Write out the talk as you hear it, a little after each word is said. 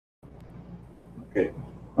Okay.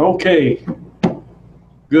 Okay.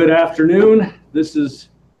 Good afternoon. This is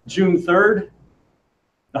June 3rd,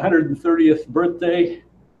 the 130th birthday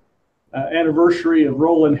anniversary of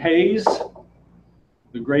Roland Hayes,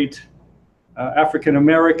 the great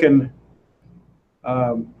African-American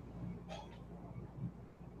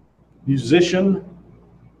musician,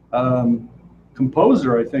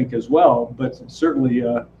 composer, I think, as well, but certainly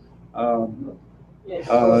the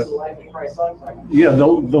Life of Christ song cycle. Yeah, the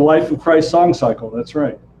Life of Christ song cycle, that's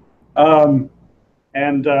right.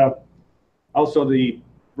 And also the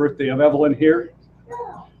birthday of Evelyn here.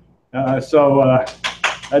 So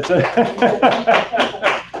that's a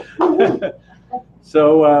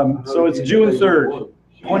so it's June 3rd,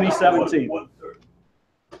 2017.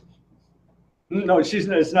 No,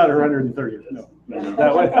 it's not her 130th. No,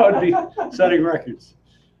 that would be setting records,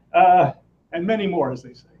 and many more, as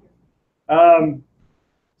they say.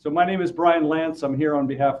 So my name is Brian Lance. I'm here on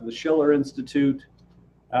behalf of the Schiller Institute,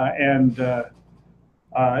 and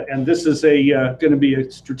this is going to be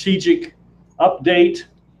a strategic update.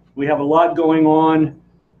 We have a lot going on.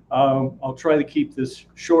 I'll try to keep this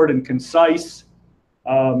short and concise,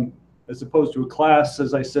 as opposed to a class.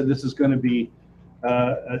 As I said, this is going to be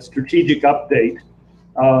a strategic update,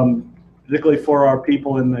 particularly for our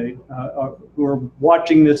people in the who are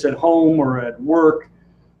watching this at home or at work,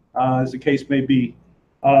 as the case may be.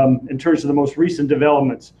 In terms of the most recent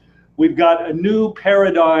developments, we've got a new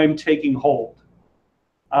paradigm taking hold.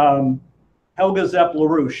 Helga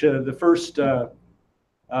Zepp-LaRouche, the first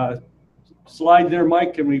slide there,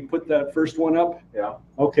 Mike, can we put that first one up? Yeah.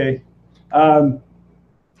 Okay.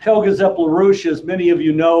 Helga Zepp-LaRouche, as many of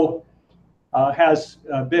you know, has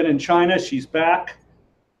been in China. She's back,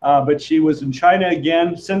 but she was in China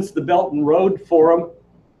again since the Belt and Road Forum,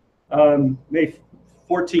 May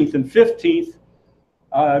 14th and 15th.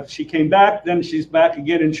 She came back, then she's back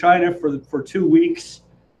again in China for 2 weeks,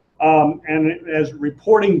 and as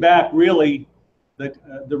reporting back really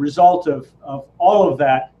the result of all of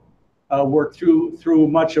that work through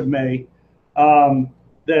much of May,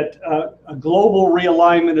 that a global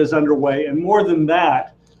realignment is underway, and more than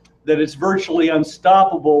that, that it's virtually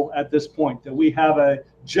unstoppable at this point, that we have a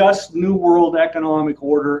just new world economic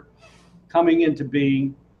order coming into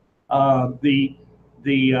being. The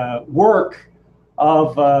work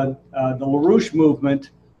of the LaRouche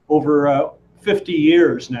movement over 50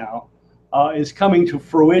 years now is coming to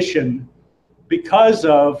fruition because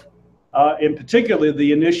of, in particular,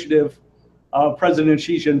 the initiative of President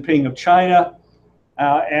Xi Jinping of China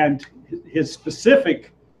and his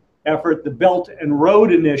specific effort, the Belt and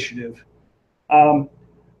Road Initiative. When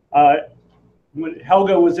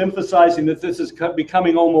Helga was emphasizing that this is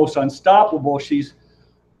becoming almost unstoppable, she's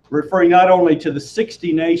referring not only to the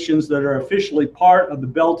 60 nations that are officially part of the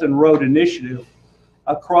Belt and Road Initiative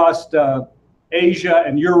across Asia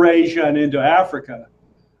and Eurasia and into Africa,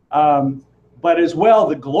 but as well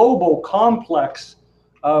the global complex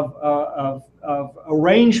of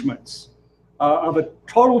arrangements of a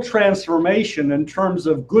total transformation in terms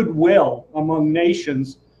of goodwill among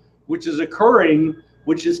nations, which is occurring,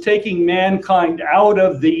 which is taking mankind out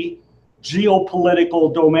of the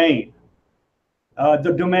geopolitical domain.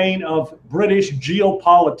 The domain of British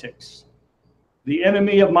geopolitics. The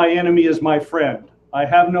enemy of my enemy is my friend. I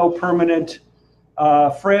have no permanent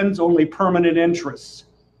friends, only permanent interests.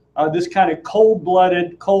 This kind of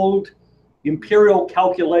cold-blooded, cold imperial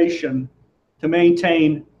calculation to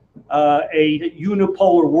maintain a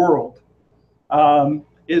unipolar world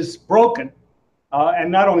is broken.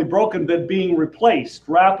 And not only broken, but being replaced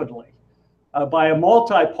rapidly by a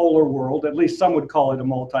multipolar world, at least some would call it a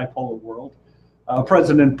multipolar world.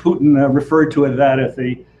 President Putin referred to it at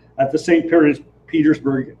the St.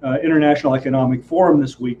 Petersburg International Economic Forum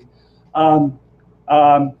this week.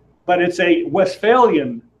 But it's a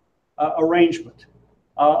Westphalian arrangement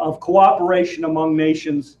of cooperation among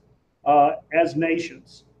nations as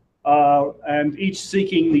nations, and each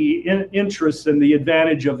seeking the interests and the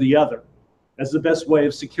advantage of the other as the best way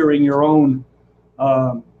of securing your own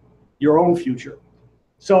future.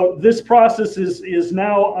 So this process is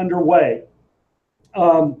now underway.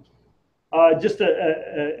 Just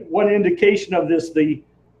one indication of this,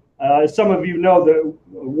 as some of you know, the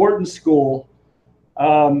Wharton School,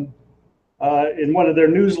 in one of their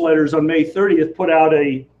newsletters on May 30th, put out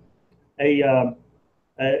a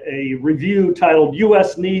review titled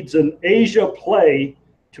 "U.S. Needs an Asia Play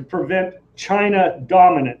to Prevent China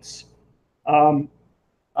Dominance." And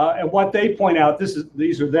what they point out,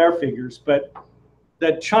 these are their figures, but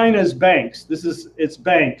that China's banks, its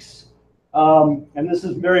banks, and this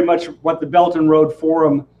is very much what the Belt and Road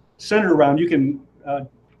Forum centered around. You can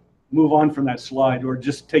move on from that slide, or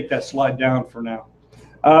just take that slide down for now.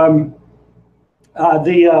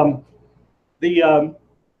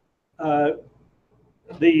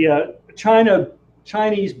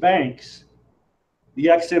 Chinese banks, the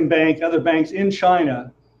Exim Bank, other banks in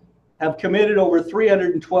China, have committed over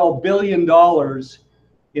 $312 billion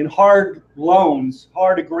in hard loans,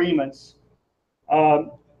 hard agreements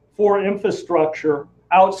for infrastructure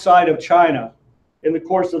outside of China in the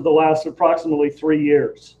course of the last approximately 3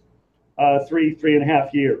 years, three and a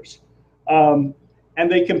half years. And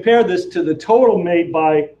they compare this to the total made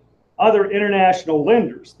by other international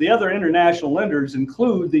lenders. The other international lenders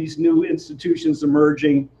include these new institutions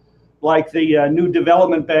emerging, like the New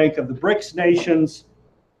Development Bank of the BRICS nations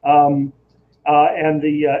and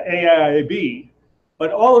the AIIB.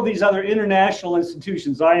 But all of these other international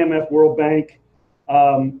institutions, IMF, World Bank,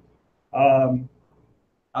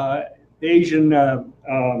 Asian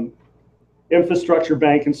Infrastructure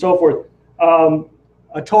Bank, and so forth,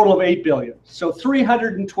 a total of $8 billion. So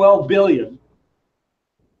 $312 billion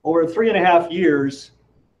over 3.5 years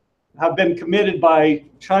have been committed by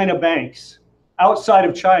China banks outside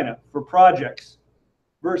of China for projects,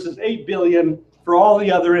 versus $8 billion for all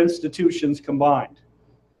the other institutions combined.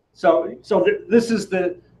 So this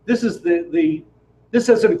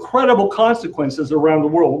has incredible consequences around the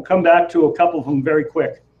world. We'll come back to a couple of them very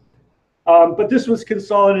quick. But this was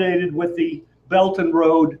consolidated with the Belt and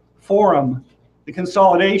Road Forum, the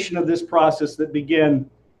consolidation of this process that began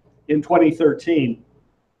in 2013.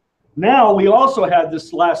 Now, we also had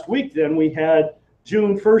this last week, then we had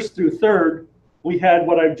June 1st through 3rd, we had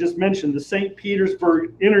what I've just mentioned, the St.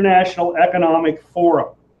 Petersburg International Economic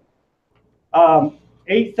Forum.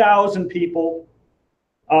 8,000 people,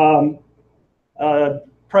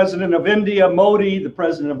 President of India, Modi, the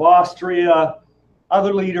President of Austria,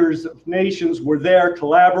 other leaders of nations were there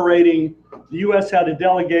collaborating. The US had a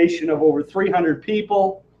delegation of over 300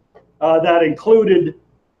 people that included,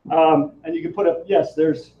 and you can put up, yes,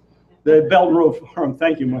 there's the Belt and Road Forum.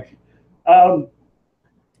 Thank you, Mike.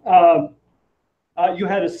 You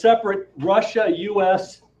had a separate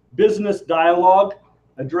Russia-US business dialogue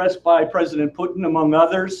addressed by President Putin, among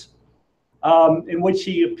others, in which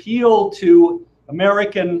he appealed to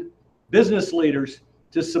American business leaders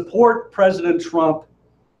to support President Trump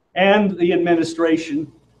and the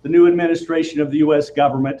administration, the new administration of the US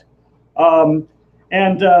government. I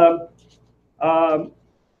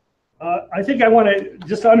think I want to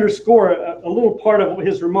just underscore a little part of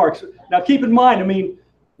his remarks. Now, keep in mind, I mean,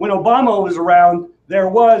 when Obama was around, there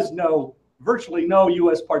was virtually no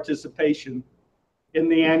US participation in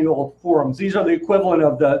the annual forums. These are the equivalent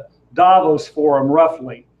of the Davos Forum,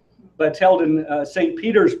 roughly, but held in St.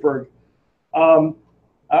 Petersburg. The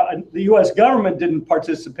US government didn't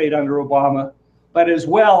participate under Obama, but as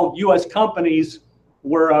well, US companies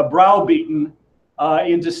were browbeaten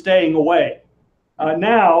into staying away.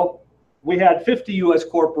 Now, we had 50 US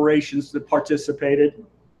corporations that participated,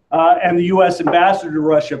 and the US ambassador to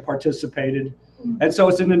Russia participated. And so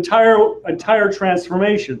it's an entire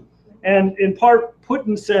transformation. And in part,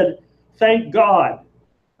 Putin said, thank God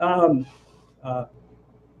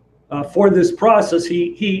for this process.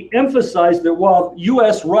 He emphasized that while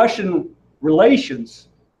US-Russian relations,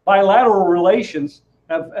 bilateral relations,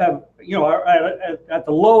 are at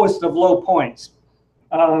the lowest of low points,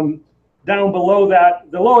 down below that,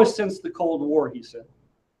 the lowest since the Cold War, he said.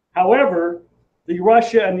 However,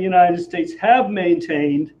 Russia and the United States have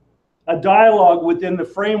maintained a dialogue within the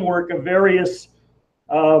framework of various,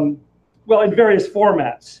 in various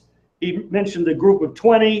formats. He mentioned the Group of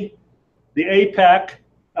 20, the APAC,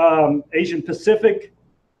 Asian Pacific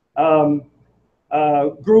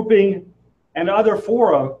grouping, and other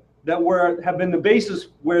fora that have been the basis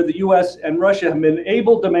where the US and Russia have been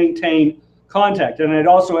able to maintain contact. And I'd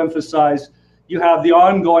also emphasize you have the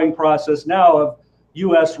ongoing process now of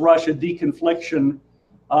US-Russia deconfliction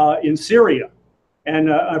in Syria, and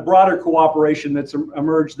a broader cooperation that's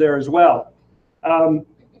emerged there as well.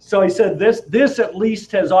 So he said this at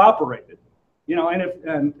least has operated,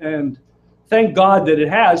 and thank God that it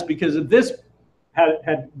has, because if this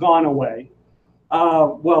had gone away,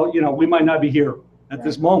 we might not be here at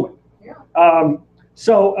this moment. Yeah.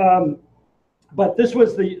 But this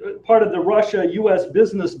was the part of the Russia-US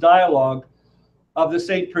business dialogue of the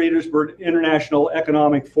St. Petersburg International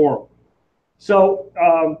Economic Forum. So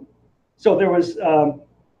there was,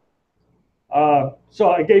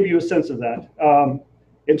 so I gave you a sense of that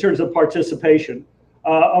in terms of participation.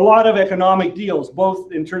 A lot of economic deals,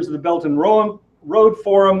 both in terms of the Belt and Road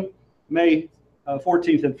Forum, May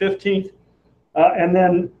 14th and 15th, and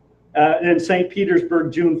then in St.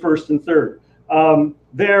 Petersburg, June 1st and 3rd.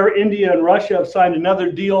 There, India and Russia have signed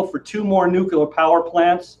another deal for 2 more nuclear power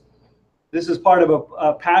plants. This is part of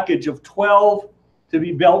a package of 12 to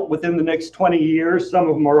be built within the next 20 years. Some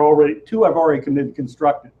of them are already, 2 have already been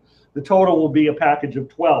constructed. The total will be a package of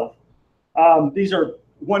 12. These are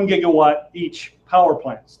 1 gigawatt each power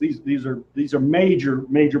plants. These are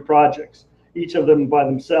major projects, each of them by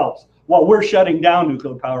themselves, while we're shutting down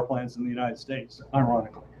nuclear power plants in the United States,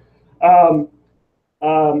 ironically.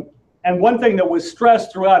 And one thing that was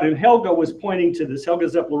stressed throughout, and Helga was pointing to this, Helga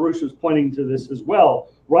LaRouche was pointing to this as well,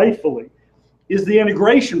 rightfully, is the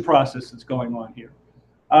integration process that's going on here.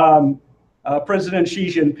 President Xi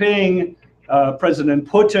Jinping, President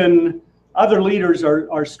Putin, other leaders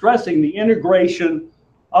are stressing the integration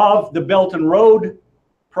of the Belt and Road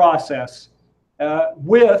process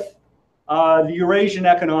with the Eurasian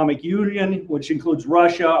Economic Union, which includes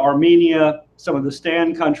Russia, Armenia, some of the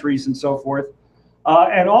STAN countries and so forth,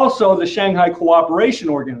 and also the Shanghai Cooperation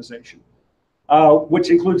Organization, which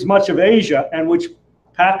includes much of Asia, and which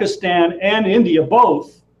Pakistan and India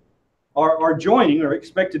both are joining, or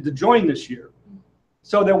expected to join this year.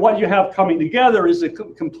 So that what you have coming together is a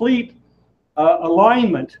complete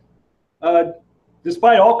alignment,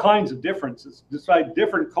 despite all kinds of differences, despite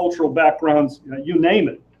different cultural backgrounds, you name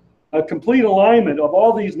it, a complete alignment of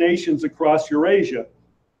all these nations across Eurasia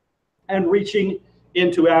and reaching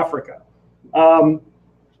into Africa.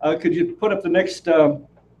 Could you put up the next,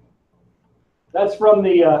 that's from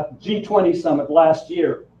the G20 summit last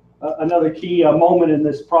year, another key moment in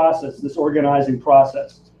this process, this organizing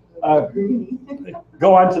process.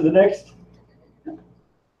 Go on to the next.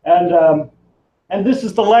 And this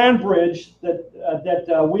is the land bridge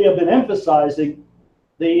that we have been emphasizing,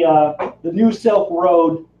 the new Silk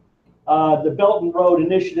Road, the Belt and Road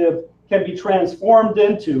Initiative can be transformed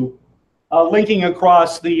into linking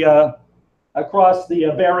across the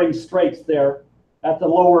Bering Straits there at the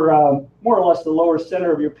lower, more or less the lower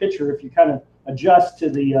center of your picture. If you kind of adjust to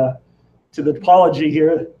the topology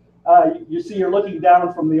here, you see you're looking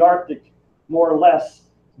down from the Arctic, more or less,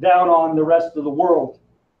 down on the rest of the world,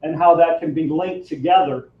 and how that can be linked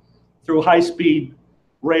together through high-speed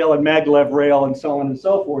rail and maglev rail and so on and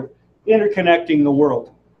so forth, interconnecting the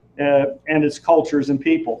world and its cultures and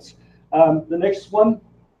peoples. The next one.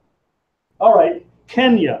 All right,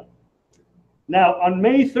 Kenya. Now, on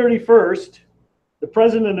May 31st, the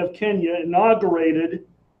president of Kenya inaugurated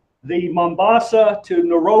the Mombasa to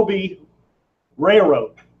Nairobi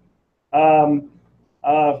Railroad,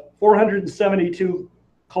 472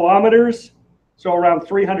 kilometers, so around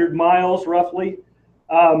 300 miles roughly.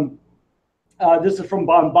 This is from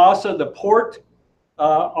Mombasa, the port,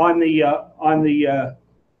 on the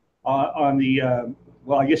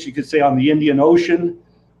well, I guess you could say on the Indian Ocean,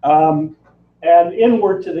 and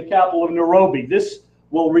inward to the capital of Nairobi. This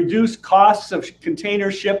will reduce costs of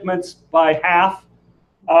container shipments by half.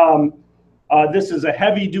 This is a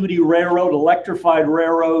heavy-duty railroad, electrified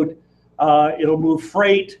railroad. It'll move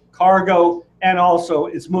freight, cargo, and also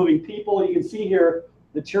it's moving people. You can see here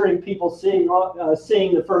the cheering people seeing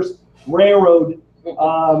the first railroad.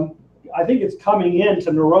 I think it's coming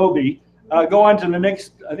into Nairobi. Go on to the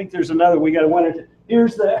next. I think there's another. We got one.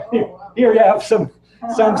 Here's the. Here you have some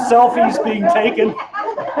selfies being taken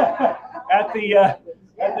at the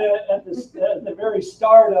very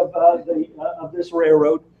start of this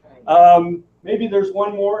railroad. Maybe there's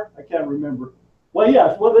one more. I can't remember. Well,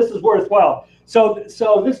 yes. Well, this is worthwhile. So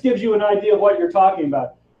this gives you an idea of what you're talking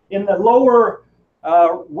about. In the lower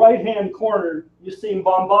right-hand corner, you see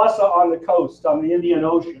Mombasa on the coast, on the Indian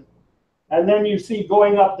Ocean. And then you see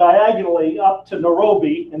going up diagonally up to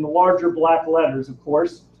Nairobi in the larger black letters, of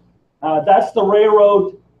course. That's the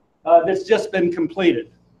railroad that's just been completed.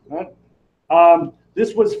 Right?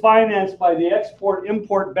 This was financed by the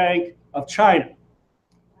Export-Import Bank of China.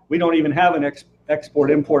 We don't even have an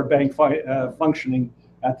Export-Import Bank functioning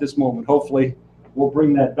at this moment. Hopefully, we'll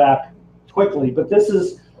bring that back quickly. But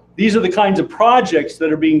these are the kinds of projects that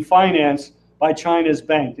are being financed by China's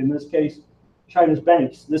bank. In this case, China's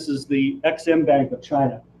banks. This is the Exim Bank of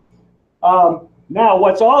China. Now,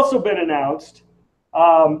 what's also been announced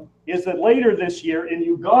is that later this year in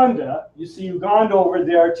Uganda, you see Uganda over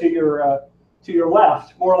there to your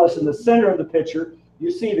left, more or less in the center of the picture. You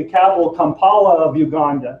see the capital Kampala of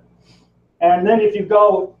Uganda. And then if you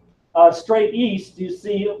go straight east, you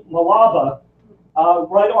see Malaba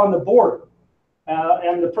right on the border.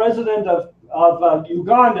 And the president of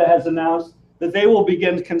Uganda has announced that they will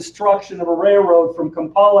begin construction of a railroad from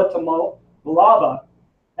Kampala to Malaba.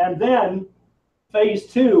 And then phase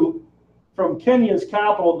 2 from Kenya's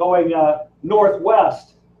capital going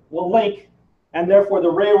northwest will link, and therefore the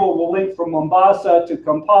railroad will link from Mombasa to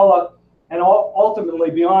Kampala and ultimately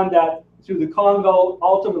beyond that through the Congo,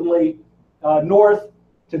 ultimately north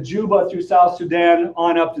to Juba through South Sudan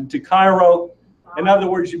on up to Cairo. In other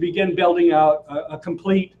words, you begin building out a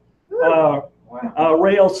complete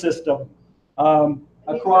rail system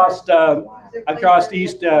across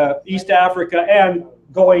East Africa and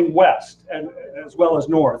going west, and as well as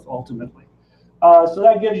north ultimately. So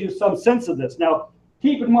that gives you some sense of this. Now,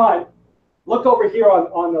 keep in mind, look over here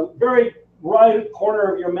on the very right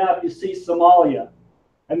corner of your map, you see Somalia.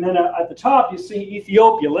 And then at the top, you see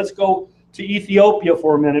Ethiopia. Let's go to Ethiopia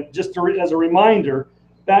for a minute, just as a reminder.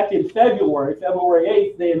 Back in February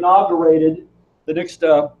 8th, they inaugurated the next.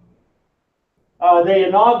 They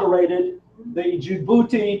inaugurated the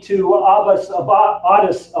Djibouti to Addis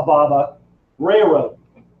Ababa railroad.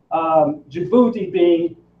 Djibouti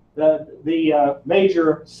being the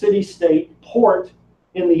major city-state port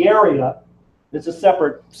in the area. It's a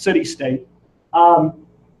separate city-state.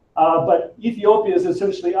 But Ethiopia is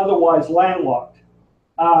essentially otherwise landlocked.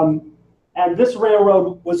 And this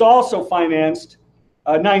railroad was also financed,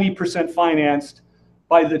 90% financed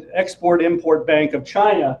by the Export-Import Bank of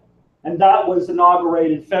China, and that was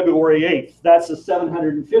inaugurated February 8th. That's a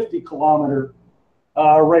 750-kilometer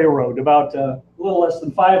railroad, about a little less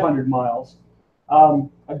than 500 miles.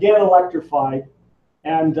 Again, electrified,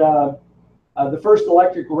 and the first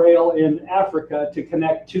electric rail in Africa to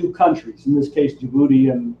connect two countries, in this case Djibouti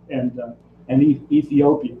and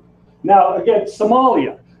Ethiopia. Now, again,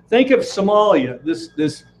 Somalia. Think of Somalia, this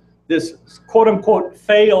quote-unquote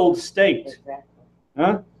failed state.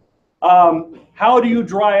 Huh? How do you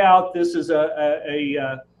dry out this as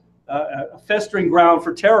a festering ground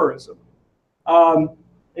for terrorism?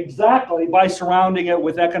 Exactly by surrounding it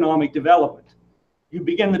with economic development. You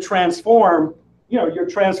begin to transform, you're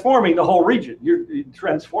transforming the whole region. You're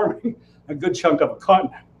transforming a good chunk of a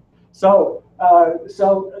continent. So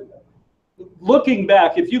looking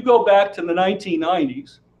back, if you go back to the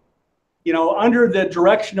 1990s, under the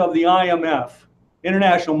direction of the IMF,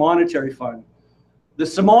 International Monetary Fund, the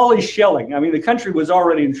Somali shilling, I mean, the country was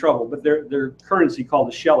already in trouble, but their currency, called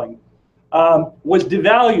the shilling, was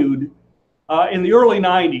devalued in the early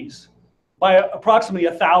 90s by approximately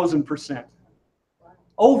 1,000%.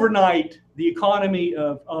 Overnight, the economy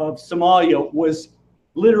of Somalia was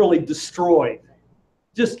literally destroyed,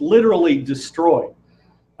 just literally destroyed.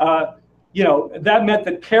 That meant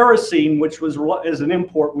that kerosene, which was as an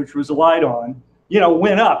import, which was relied on,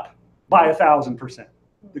 went up by 1,000%,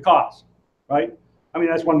 the cost, right? I mean,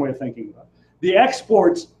 that's one way of thinking about it. The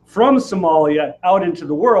exports from Somalia out into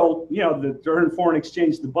the world, to earn foreign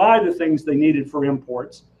exchange to buy the things they needed for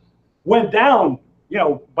imports, went down,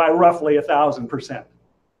 by roughly 1,000%.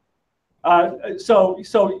 So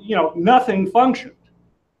nothing functioned,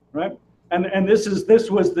 right? And this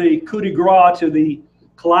was the coup de grace to the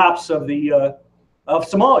collapse of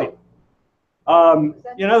Somalia.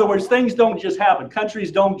 In other words, things don't just happen.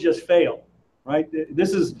 Countries don't just fail, right?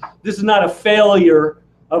 This is not a failure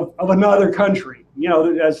of another country.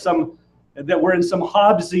 That we're in some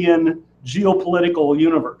Hobbesian geopolitical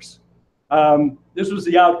universe. This was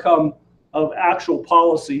the outcome of actual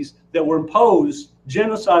policies that were imposed,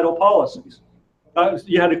 genocidal policies.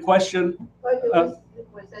 You had a question? Was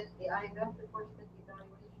that the IMF report that the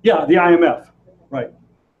evaluation? Yeah, the IMF, right.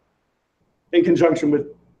 In conjunction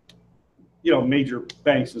with, major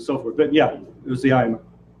banks and so forth. But yeah, it was the IMF.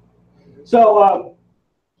 So,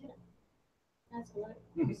 that's what,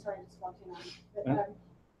 I'm sorry to stop you on. But,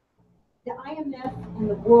 the IMF and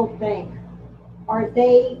the World Bank, are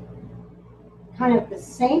they kind of the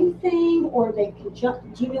same thing, or are they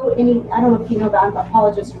conjunct? Do you know any? I don't know if you know about. I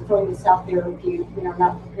apologize for throwing this out there if you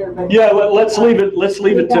not prepared. But yeah, let's leave it. Let's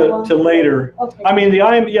leave it to later. Okay. I mean, the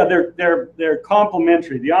IMF. Yeah, they're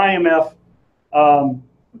complementary. The IMF,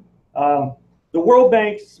 the World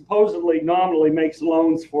Bank supposedly nominally makes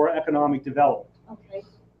loans for economic development. Okay.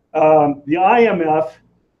 The IMF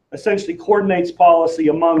essentially coordinates policy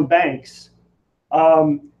among banks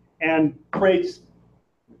and creates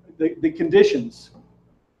the conditions,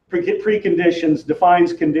 preconditions,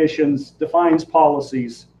 defines conditions, defines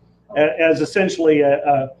policies as essentially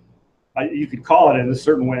you could call it in a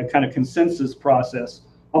certain way, a kind of consensus process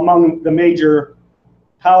among the major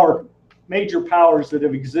powers that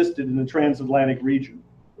have existed in the transatlantic region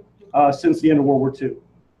since the end of World War II.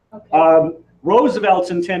 Okay.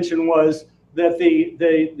 Roosevelt's intention was that the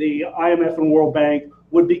IMF and World Bank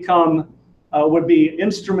would be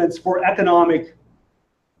instruments for economic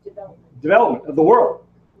development of the world.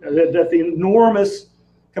 That the enormous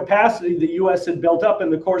capacity the U.S. had built up in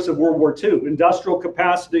the course of World War II, industrial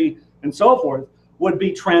capacity and so forth, would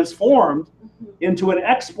be transformed into an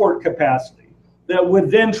export capacity that would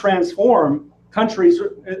then transform countries,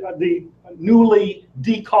 the newly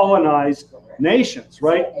decolonized nations,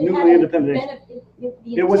 right? So it Newly had independent nations.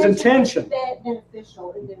 the It was intention intention.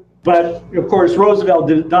 beneficial in the. But of course,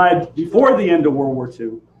 Roosevelt died before the end of World War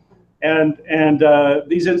II, and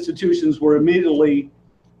these institutions were immediately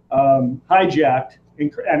hijacked,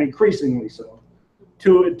 and increasingly so,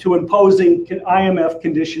 to imposing IMF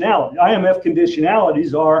conditionality. IMF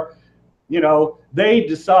conditionalities are, they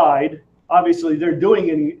decide. Obviously, they're doing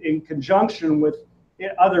it in conjunction with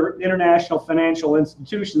other international financial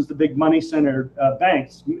institutions, the big money-centered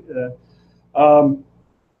banks. New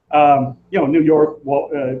York,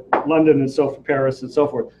 London, and so forth, Paris, and so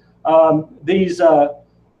forth. These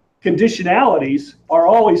conditionalities are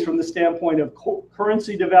always from the standpoint of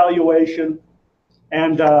currency devaluation,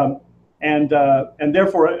 and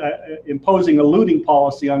therefore imposing a looting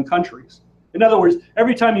policy on countries. In other words,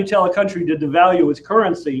 every time you tell a country to devalue its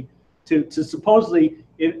currency to supposedly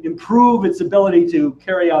improve its ability to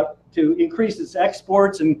increase its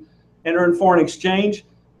exports and earn foreign exchange,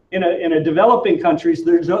 in a developing countries,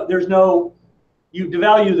 there's no you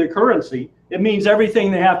devalue the currency, it means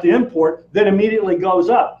everything they have to import then immediately goes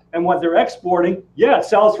up, and what they're exporting, it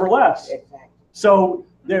sells for less. Exactly. So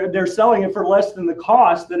they're selling it for less than the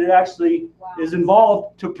cost that it actually is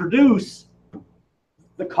involved to produce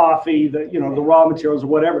the coffee, the raw materials or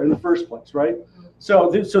whatever in the first place, right? So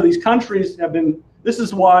these countries have been. This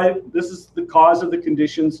is the cause of the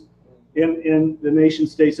conditions in the nation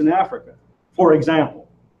states in Africa, for example.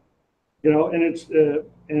 And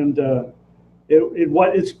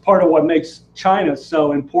it's part of what makes China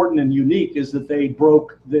so important and unique is that they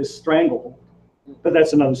broke this stranglehold. But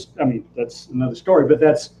that's another. I mean, that's another story. But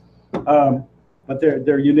but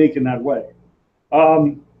they're unique in that way.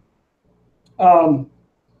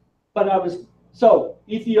 So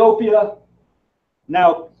Ethiopia,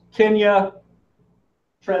 now Kenya,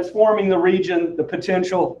 transforming the region, the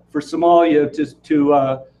potential for Somalia to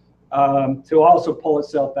also pull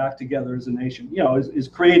itself back together as a nation, is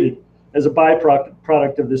created as a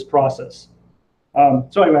byproduct of this process.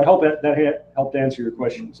 So anyway, I hope that helped answer your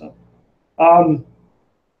question. So,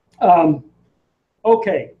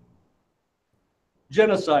 okay,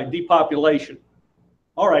 genocide, depopulation.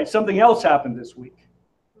 All right, something else happened this week.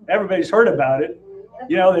 Everybody's heard about it.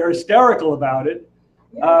 They're hysterical about it.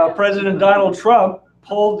 President Donald Trump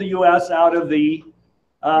pulled the U.S. out of the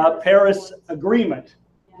Paris Agreement,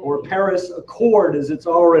 or Paris Accord, as it's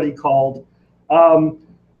already called.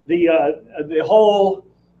 The whole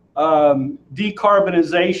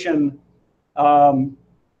decarbonization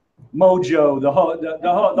mojo, the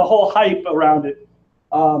whole hype around it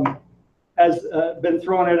has been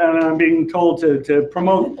thrown in, and I'm being told to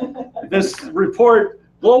promote this report,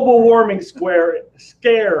 Global Warming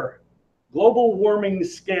Scare. Global warming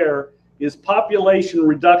scare is population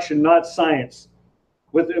reduction, not science.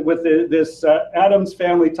 With this Addams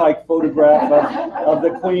Family type photograph of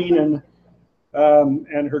the Queen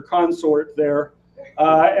and her consort there,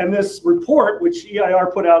 and this report, which EIR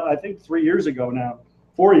put out, I think 3 years ago now,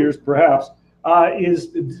 4 years perhaps,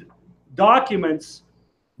 documents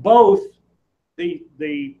both with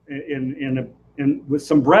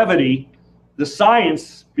some brevity, the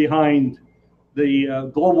science behind the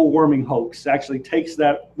global warming hoax, actually takes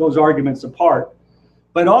those arguments apart,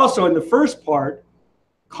 but also in the first part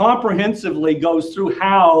comprehensively goes through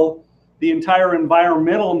how the entire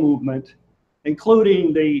environmental movement,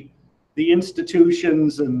 including the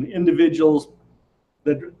institutions and individuals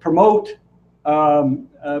that promote the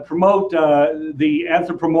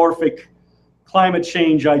anthropomorphic climate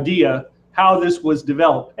change idea, how this was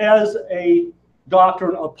developed as a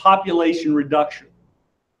doctrine of population reduction.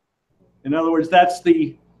 In other words, that's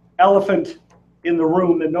the elephant in the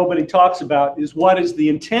room that nobody talks about, is what is the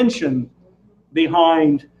intention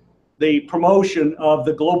behind the promotion of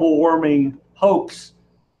the global warming hoax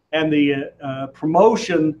and the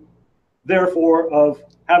promotion, therefore, of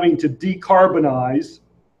having to decarbonize,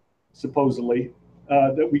 supposedly,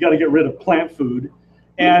 that we got to get rid of plant food,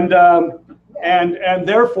 and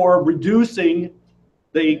therefore reducing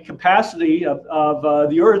the capacity of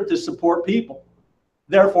the earth to support people,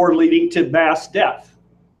 therefore leading to mass death.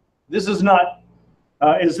 This is not,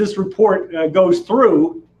 as this report goes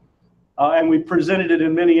through, and we presented it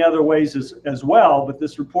in many other ways as well, but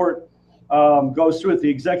this report goes through it, the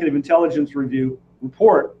Executive Intelligence Review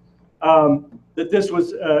report, that this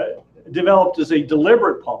was developed as a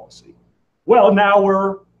deliberate policy. Well, now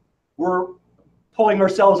we're pulling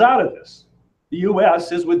ourselves out of this. The U.S.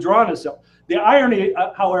 has withdrawn itself. The irony,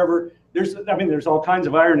 however, there's all kinds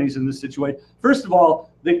of ironies in this situation. First of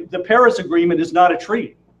all, the Paris Agreement is not a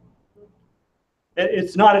treaty.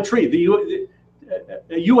 It's not a treaty.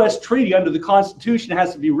 a U.S. treaty under the Constitution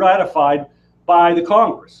has to be ratified by the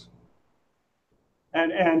Congress.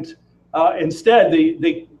 And instead,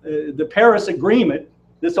 the Paris Agreement,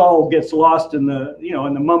 this all gets lost in the,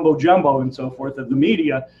 in the mumbo jumbo and so forth of the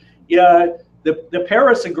media. The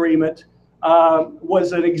Paris Agreement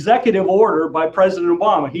was an executive order by President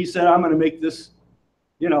Obama. He said, I'm going to make this,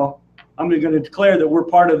 I'm going to declare that we're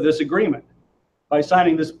part of this agreement by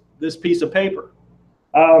signing this piece of paper.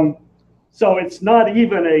 So it's not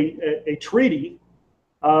even a treaty.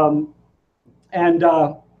 And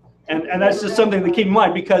that's just something to keep in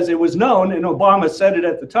mind, because it was known, and Obama said it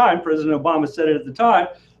at the time, President Obama said it at the time,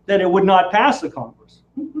 that it would not pass the Congress.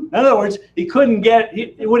 In other words, he couldn't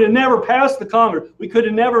it would have never passed the Congress. We could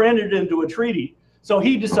have never entered into a treaty. So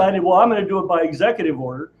he decided, well, I'm going to do it by executive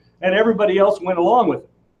order, and everybody else went along with it.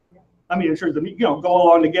 I mean, in terms of, go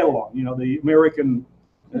along to get along, the American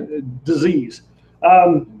disease.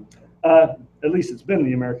 At least it's been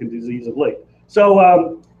the American disease of late.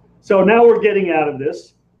 So now we're getting out of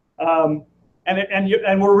this. And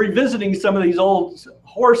we're revisiting some of these old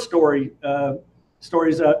horror stories.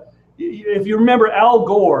 If you remember, Al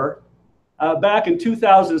Gore, back in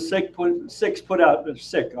 2006, put out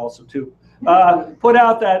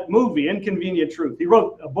that movie, Inconvenient Truth. He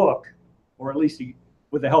wrote a book, or at least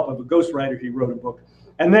with the help of a ghostwriter, he wrote a book.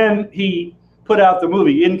 And then he put out the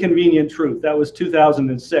movie, Inconvenient Truth. That was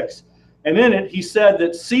 2006. And in it, he said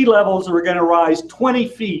that sea levels were going to rise 20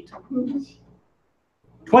 feet.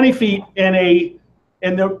 20 feet in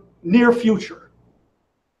the near future.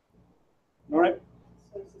 All right?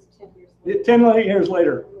 So this is 10 years later. 10 years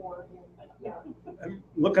later.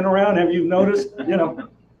 Looking around, have you noticed?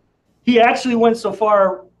 He actually went so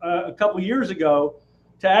far a couple years ago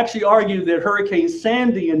to actually argue that Hurricane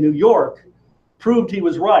Sandy in New York proved he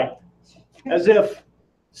was right, as if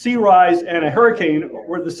sea rise and a hurricane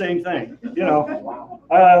were the same thing.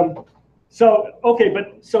 So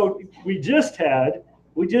we just had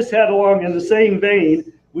along in the same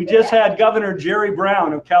vein, we just had Governor Jerry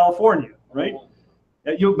Brown of California, right?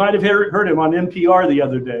 You might have heard him on NPR the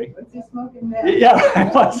other day. What's he smoking now? Yeah,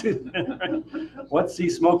 what's he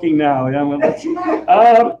smoking now?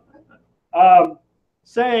 Yeah,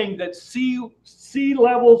 saying that sea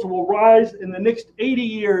levels will rise in the next 80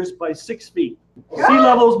 years by 6 feet. Sea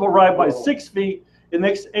levels will rise by 6 feet in the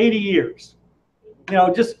next 80 years.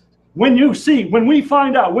 Just when we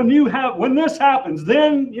find out, when this happens,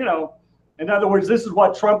 then, in other words, this is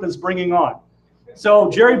what Trump is bringing on.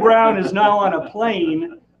 So Jerry Brown is now on a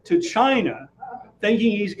plane to China,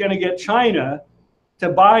 thinking he's going to get China to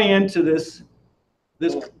buy into this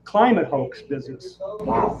climate hoax business.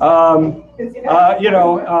 So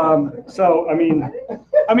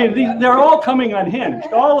they're all coming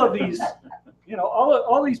unhinged. All of these,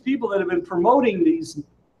 all these people that have been promoting these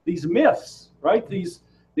myths, right? These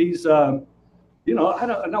I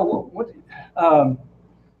don't know what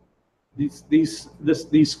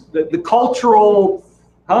the cultural,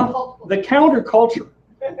 the counterculture.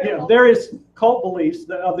 There is cult beliefs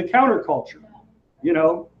of the counterculture,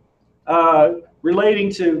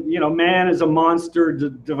 relating to, man is a monster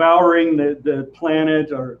devouring the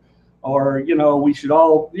planet, or we should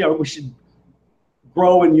all, we should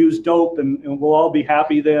grow and use dope and we'll all be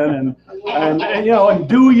happy then, and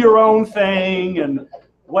do your own thing and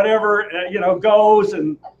whatever, goes,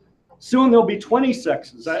 and soon there'll be 20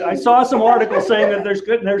 sexes. I saw some articles saying that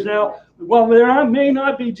there's now, well, there may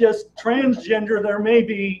not be just transgender, there may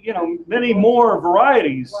be, many more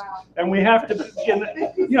varieties. Wow. And we have to,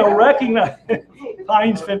 recognize,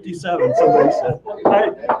 Heinz 57, somebody said.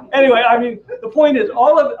 Anyway, I mean, the point is,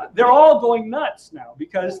 they're all going nuts now,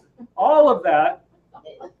 because all of that,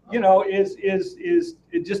 is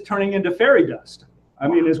just turning into fairy dust. I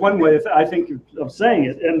mean, is one way, I think, of saying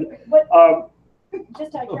it. And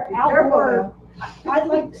just out here, Al Gore, I'd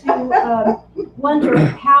like to wonder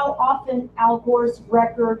how often Al Gore's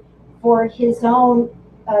record for his own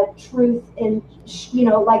truth and,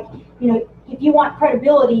 if you want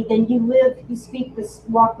credibility, then you speak this,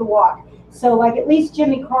 walk the walk. So like at least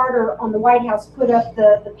Jimmy Carter on the White House put up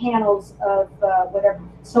the panels of whatever,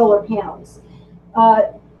 solar panels.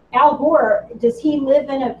 Al Gore, does he live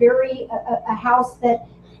in a house that,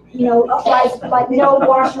 applies like no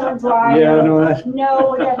washer and dryer, no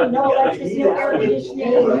whatever, no electricity, no air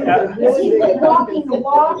conditioning? Is he walking the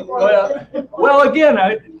walk? Well, again,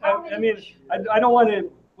 I mean, I don't want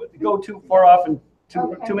to go too far off and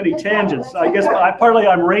too many tangents. I guess partly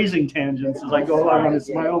I'm raising tangents as I go along, and it's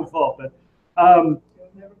my own fault. But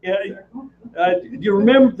you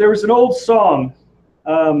remember there was an old song,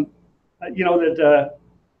 that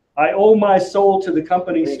I owe my soul to the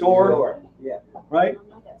company store, right?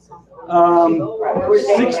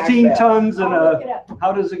 16 tons and I'll look a, it up.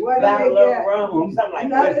 how does it? About a little rum, something like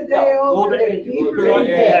Another that. day Little over day. there. Peter,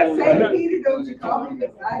 Yeah. St. Peter, don't you call me, 'cause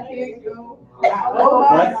I can't go.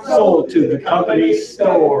 Right, sold to the company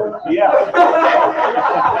store. Yeah.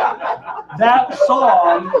 That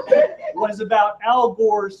song was about Al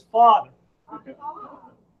Gore's father,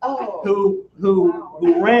 Oh. who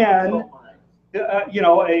ran,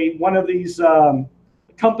 one of these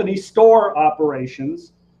company store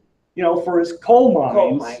operations, for his coal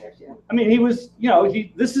Coal mines. miners, yeah. I mean, he was,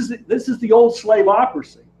 this is the old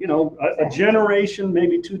slaveocracy, a generation,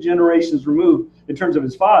 maybe 2 generations removed in terms of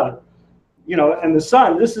his father, and the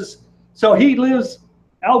son. So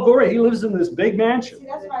Al Gore, he lives in this big mansion, See,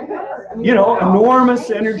 that's what I heard. I mean,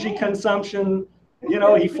 enormous energy consumption.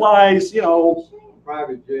 He flies,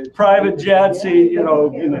 private jets,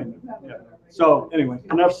 So anyway,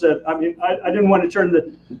 enough said. I mean, I didn't want to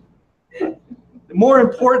turn more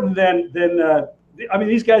important than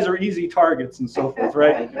these guys are easy targets and so forth,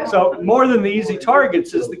 right? So more than the easy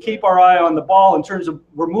targets is to keep our eye on the ball in terms of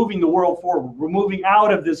we're moving the world forward. We're moving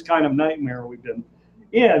out of this kind of nightmare we've been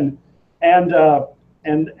in, and out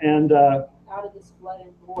of this blood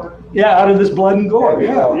and gore. yeah, out of this blood and gore.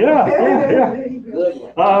 Yeah.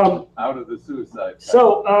 Good. Out of the suicide.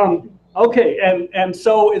 So okay, and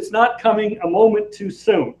so it's not coming a moment too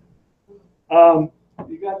soon. You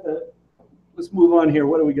got let's move on here.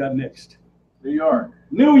 What do we got next? New York.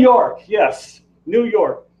 New York, yes, New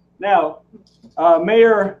York. Now,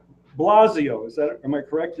 Mayor Blasio, am I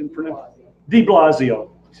correct in pronouncing? De Blasio,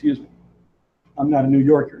 excuse me. I'm not a New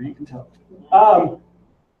Yorker, you can tell.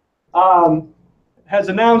 Has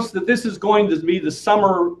announced that this is going to be the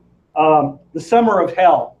summer of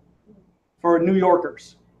hell for New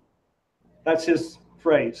Yorkers. That's his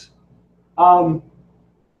phrase.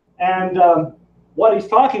 What he's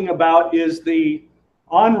talking about is the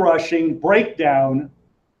onrushing breakdown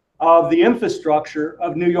of the infrastructure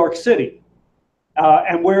of New York City.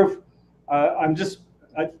 I'm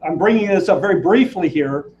bringing this up very briefly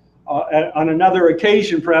here. On another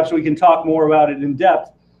occasion, perhaps we can talk more about it in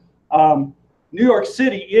depth. New York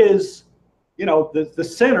City is, the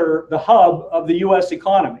center, the hub of the U.S.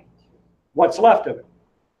 economy. What's left of it.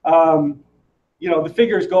 The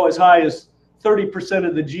figures go as high as 30%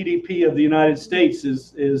 of the GDP of the United States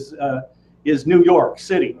is New York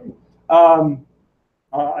City. I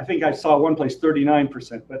think I saw one place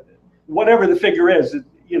 39%, but whatever the figure is,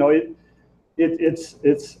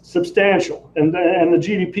 it's substantial, and the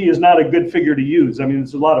GDP is not a good figure to use. I mean,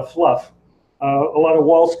 it's a lot of fluff. A lot of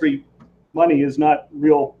Wall Street money is not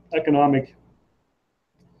real economic.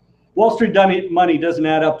 Wall Street money doesn't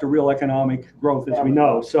add up to real economic growth, as we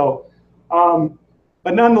know. So,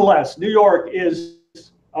 but nonetheless, New York is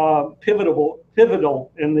pivotal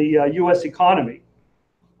in the U.S. economy.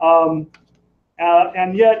 And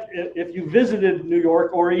yet, if you visited New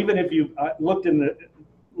York, or even if you looked a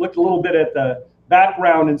little bit at the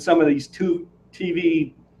background in some of these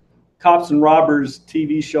TV cops and robbers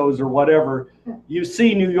TV shows or whatever, you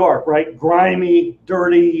see New York, right? Grimy,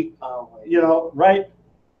 dirty, right?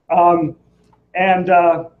 The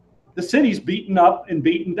city's beaten up and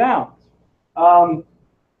beaten down. And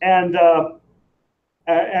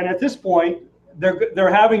at this point,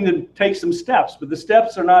 they're having to take some steps, but the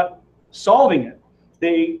steps are not solving it.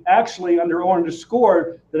 They actually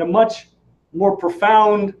underscore that a much more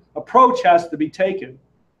profound approach has to be taken.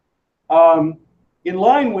 In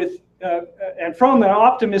line with, and from an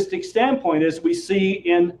optimistic standpoint, as we see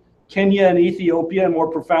in Kenya and Ethiopia, and more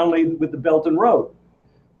profoundly with the Belt and Road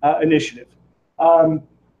Initiative. I'm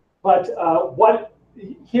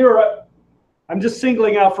just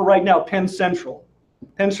singling out for right now Penn Central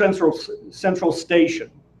Station,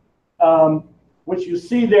 which you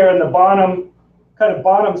see there in the bottom,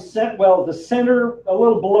 the center, a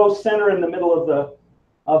little below center in the middle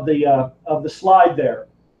of the slide there,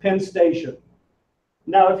 Penn Station.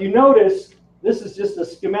 Now, if you notice, this is just a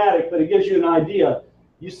schematic, but it gives you an idea.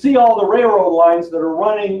 You see all the railroad lines that are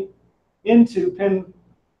running into Penn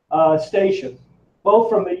Station, both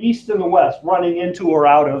from the east and the west, running into or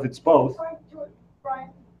out of. It's both. Brian,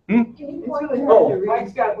 Hmm? can you point to Oh,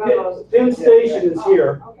 Mike's got one of those. Penn Station is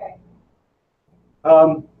here. Okay.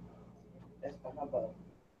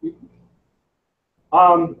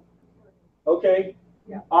 Okay.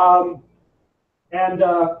 Yeah.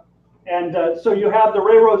 So you have the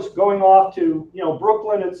railroads going off to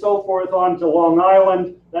Brooklyn and so forth, on to Long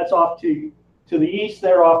Island. That's off to the east.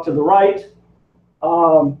 They're off to the right,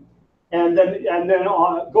 and then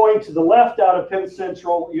going to the left out of Penn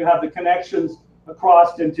Central, you have the connections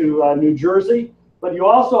across into New Jersey. But you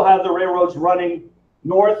also have the railroads running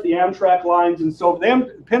north, the Amtrak lines, and so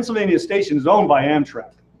Pennsylvania Station is owned by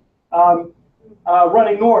Amtrak.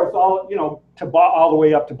 Running north, all all the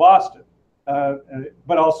way up to Boston,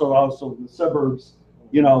 but also the suburbs,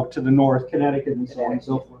 to the north, Connecticut, and so on and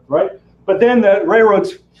so forth, right? But then the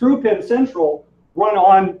railroads through Penn Central run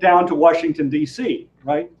on down to Washington D.C.,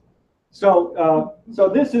 right? So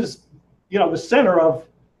this is the center of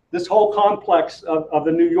this whole complex of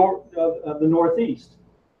the New York of the Northeast.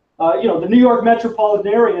 The New York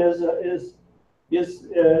metropolitan area is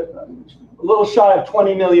a little shy of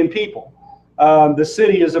 20 million people. The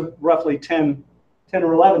city is roughly 10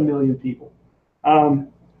 or 11 million people.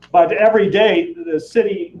 But every day, the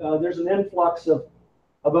city, there's an influx of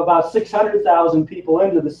about 600,000 people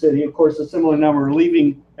into the city. Of course, a similar number are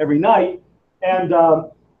leaving every night. And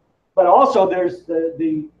but also there's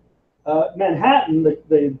the Manhattan,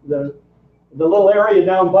 the little area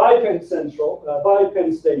down by Penn Central, by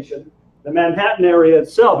Penn Station. The Manhattan area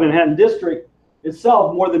itself, Manhattan District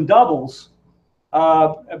itself, more than doubles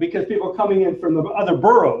because people are coming in from the other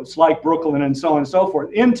boroughs like Brooklyn and so on and so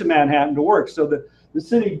forth into Manhattan to work. So the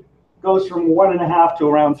city goes from 1.5 to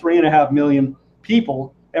around 3.5 million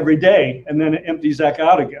people every day, and then it empties back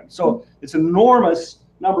out again. So it's an enormous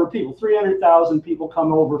number of people. 300,000 people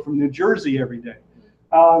come over from New Jersey every day,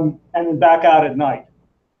 and then back out at night.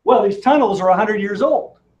 Well, these tunnels are 100 years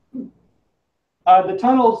old. The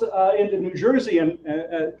tunnels into New Jersey and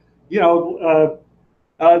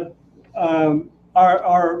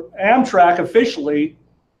our Amtrak officially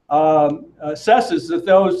assesses that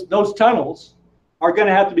those tunnels are going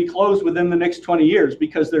to have to be closed within the next 20 years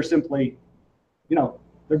because they're simply,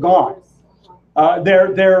 they're gone.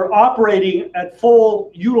 They're operating at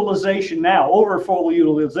full utilization now, over full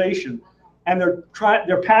utilization, and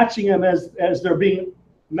they're patching them as they're being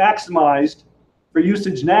maximized for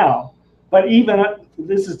usage now. But even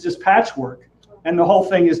this is just patchwork, and the whole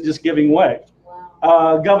thing is just giving way.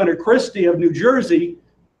 Governor Christie of New Jersey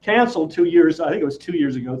canceled 2 years, I think it was 2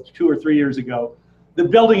 years ago, 2 or 3 years ago, the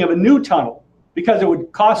building of a new tunnel because it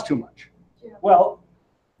would cost too much. Yeah. Well,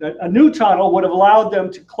 a new tunnel would have allowed them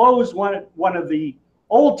to close one of the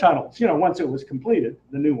old tunnels, once it was completed,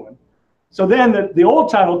 the new one. So then the old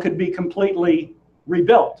tunnel could be completely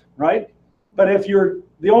rebuilt, right? But if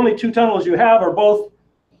the only two tunnels you have are both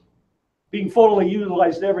being fully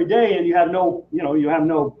utilized every day, and you have no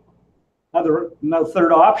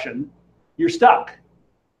third option, you're stuck.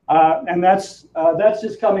 And that's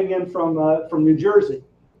just coming in from New Jersey.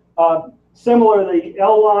 Similarly,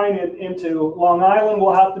 L line into Long Island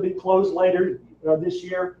will have to be closed later this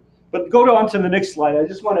year. But go on to the next slide. I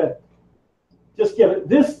just want to give it.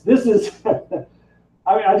 This is.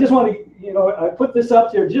 I just want to I put this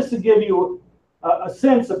up here just to give you a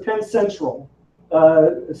sense of Penn Central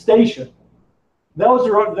Station. Those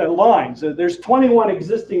are the lines. There's 21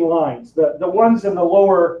 existing lines. The ones in the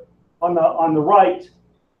lower on the right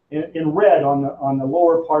in red on the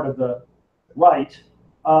lower part of the right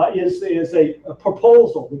is a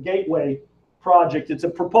proposal, the Gateway project. It's a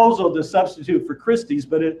proposal to substitute for Christie's,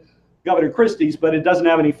 Governor Christie's, but it doesn't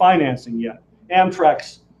have any financing yet.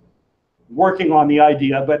 Amtrak's working on the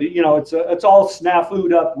idea, but it's all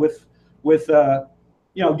snafu'd up with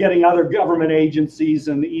getting other government agencies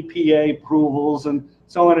and EPA approvals and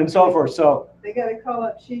so on and so forth. So they got to call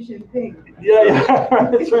up Xi Jinping. Yeah,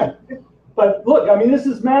 that's right. But look, this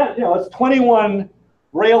is it's 21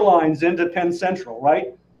 rail lines into Penn Central,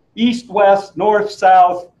 right? East, west, north,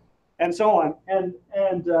 south, and so on. And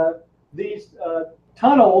these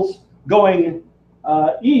tunnels going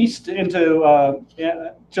east into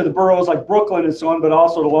to the boroughs like Brooklyn and so on, but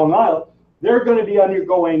also to Long Island, they're going to be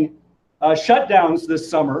undergoing shutdowns this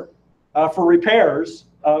summer for repairs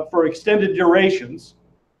for extended durations.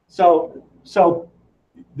 So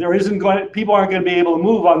people aren't going to be able to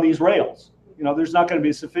move on these rails. There's not going to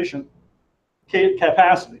be sufficient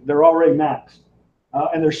capacity. They're already maxed,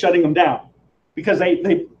 and they're shutting them down because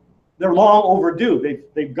they're long overdue.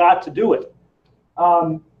 They've got to do it.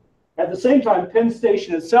 At the same time, Penn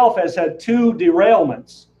Station itself has had 2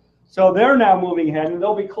 derailments. So they're now moving ahead, and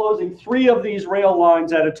they'll be closing 3 of these rail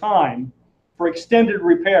lines at a time for extended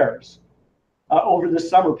repairs over the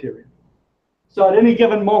summer period. So at any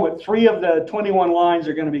given moment, 3 of the 21 lines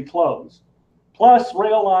are going to be closed, plus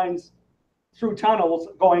rail lines through tunnels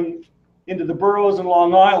going into the boroughs and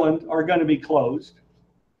Long Island are going to be closed.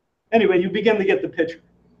 Anyway, you begin to get the picture.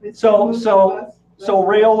 So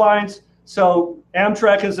rail lines. So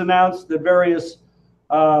Amtrak has announced that various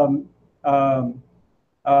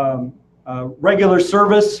regular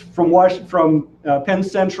service from Penn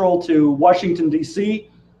Central to Washington, D.C.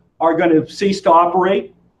 are going to cease to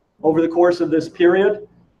operate over the course of this period.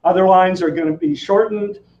 Other lines are going to be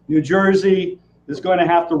shortened. New Jersey is going to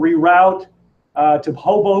have to reroute to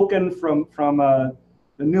Hoboken from the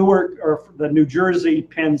Newark or the New Jersey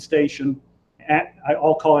Penn Station.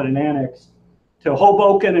 I'll call it an annex to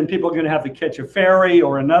Hoboken, and people are going to have to catch a ferry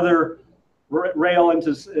or another rail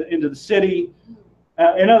into the city.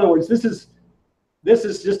 In other words, this is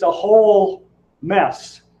just a whole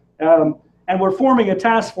mess. And we're forming a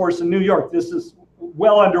task force in New York. This is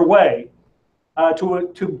well underway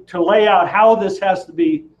to lay out how this has to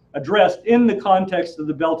be addressed in the context of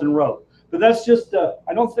the Belt and Road. But that's just,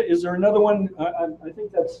 I don't think, is there another one? I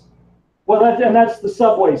think that's, well, and that's the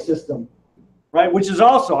subway system, right? Which is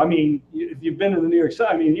also, I mean, if you've been in the New York City,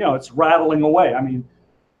 I mean, you know, it's rattling away. I mean,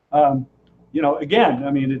 you know, again,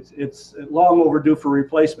 I mean, it's long overdue for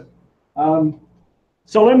replacement.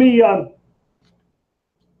 So let me,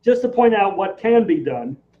 just to point out what can be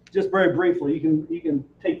done, just very briefly, you can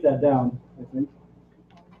take that down, I think,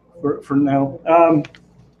 for now.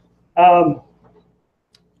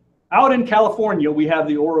 Out in California, we have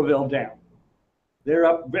the Oroville Dam. They're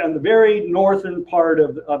up on the very northern part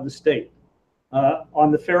of the state,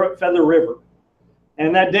 on the Feather River.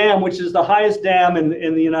 And that dam, which is the highest dam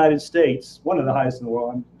in the United States, one of the highest in the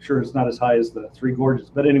world, I'm sure it's not as high as the Three Gorges,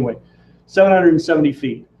 but anyway, 770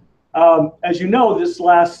 feet. As you know, this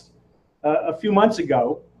last, a few months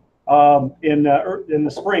ago, in the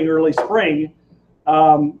spring, early spring,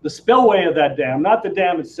 the spillway of that dam, not the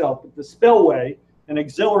dam itself, but the spillway, an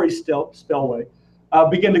auxiliary spillway,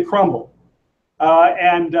 began to crumble.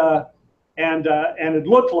 And it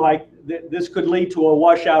looked like this could lead to a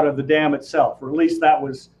washout of the dam itself, or at least that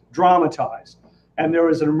was dramatized. And there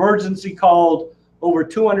was an emergency called. Over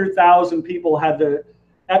 200,000 people had to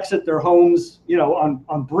exit their homes, you know,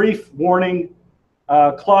 on brief warning,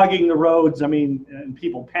 clogging the roads. I mean, and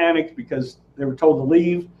people panicked because they were told to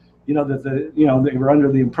leave. You know that they were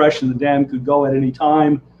under the impression the dam could go at any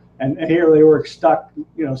time, and here they were stuck,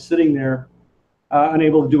 you know, sitting there,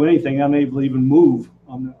 unable to do anything, unable to even move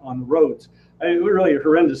on the roads. It was really a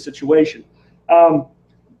horrendous situation.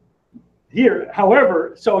 Here,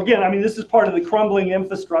 however, so again, I mean, this is part of the crumbling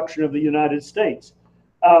infrastructure of the United States.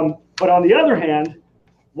 But on the other hand,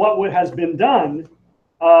 what has been done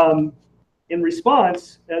in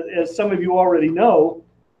response, as some of you already know,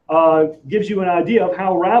 gives you an idea of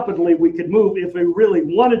how rapidly we could move if we really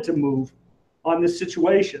wanted to move on this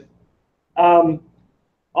situation. On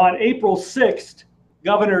April 6th,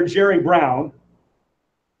 Governor Jerry Brown,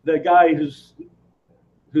 the guy who's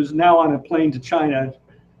now on a plane to China,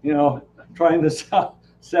 you know, trying to sell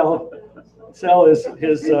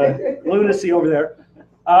his lunacy over there,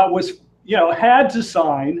 had to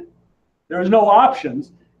sign. There was no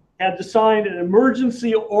options. Had to sign an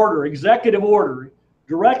emergency order, executive order,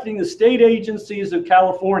 directing the state agencies of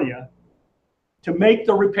California to make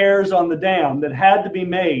the repairs on the dam that had to be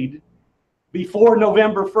made before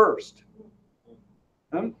November 1st.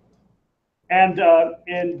 And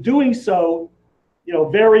in doing so, you know,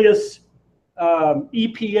 various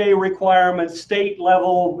EPA requirements, state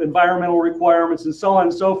level environmental requirements, and so on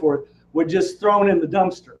and so forth, were just thrown in the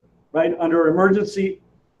dumpster, right, under emergency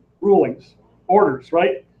rulings, orders,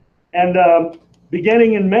 right? And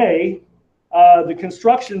beginning in May, the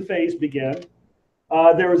construction phase began.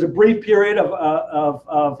 There was a brief period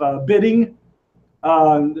of bidding.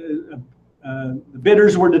 The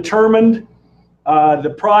bidders were determined.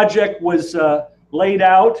 The project was laid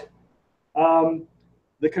out.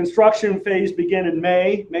 The construction phase began in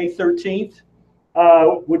May 13th,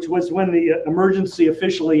 which was when the emergency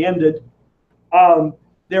officially ended.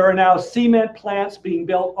 There are now cement plants being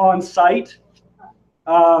built on site.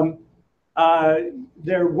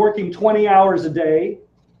 They're working 20 hours a day.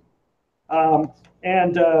 And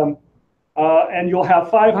you'll have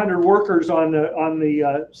 500 workers on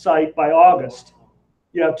the site by August.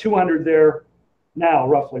 You have 200 there now,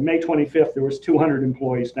 roughly. May 25th, there was 200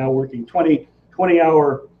 employees now working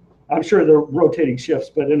 20-hour. I'm sure they're rotating shifts,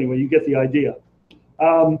 but anyway, you get the idea.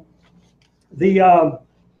 I'm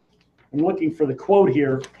looking for the quote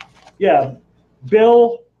here. Yeah,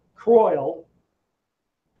 Bill Croyle,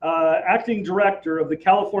 acting director of the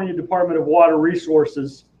California Department of Water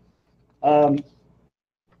Resources,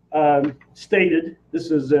 stated,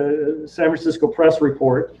 this is a San Francisco Press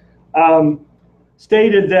report,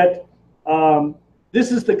 stated that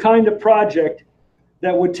this is the kind of project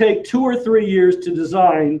that would take 2 or 3 years to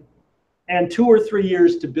design and 2 or 3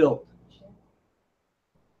 years to build.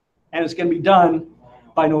 And it's going to be done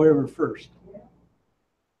by November 1st.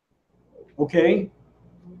 Okay?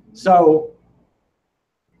 So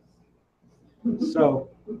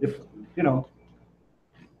if, you know,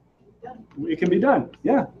 It can be done.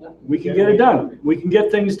 Yeah, we can get it done. We can get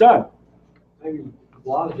things done. Maybe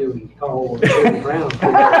Blasio and Carl and Brown.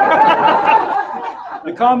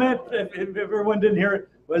 The comment, if everyone didn't hear it,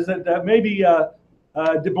 was that maybe De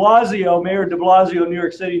Blasio, Mayor De Blasio of New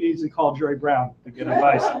York City needs to call Jerry Brown to get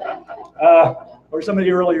advice. Or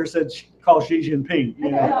somebody earlier said call Xi Jinping.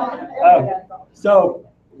 You know?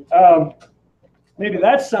 Maybe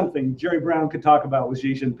that's something Jerry Brown could talk about with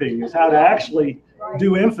Xi Jinping, is how to actually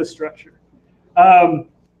do infrastructure.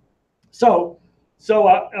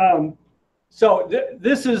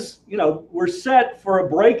 This is, you know, we're set for a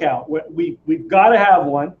breakout. We've got to have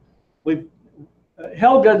one.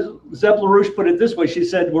 Helga LaRouche put it this way. She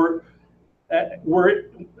said,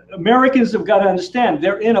 Americans have got to understand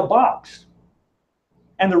they're in a box,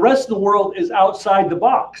 and the rest of the world is outside the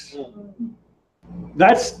box.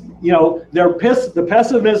 That's, you know, the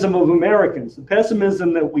pessimism of Americans, the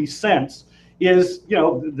pessimism that we sense is, you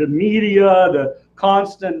know, the media, the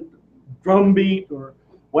constant drumbeat, or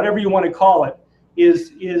whatever you want to call it,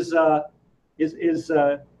 is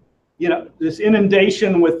you know, this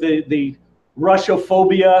inundation with the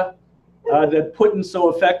Russophobia that Putin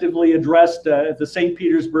so effectively addressed at the St.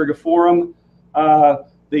 Petersburg Forum,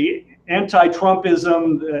 the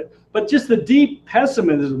anti-Trumpism, but just the deep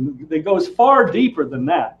pessimism that goes far deeper than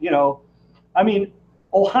that. You know, I mean,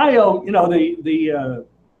 Ohio, you know, the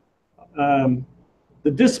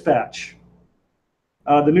Dispatch,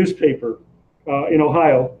 the newspaper in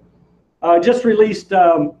Ohio, just released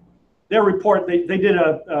their report. They did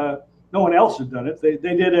no one else had done it. They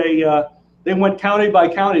did they went county by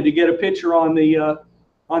county to get a picture on the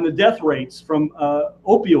death rates from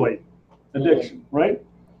opioid addiction, right?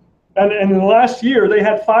 And in the last year, they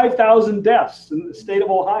had 5,000 deaths in the state of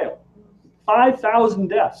Ohio. 5,000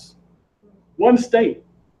 deaths, one state.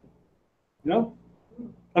 You know,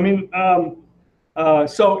 I mean,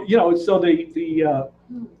 so you know, so the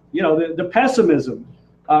pessimism.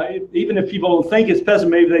 Even if people don't think it's pessimism,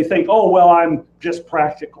 maybe they think, oh well, I'm just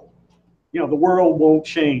practical. You know, the world won't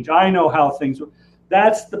change. I know how things work.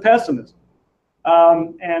 That's the pessimism,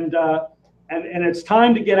 and it's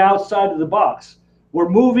time to get outside of the box. We're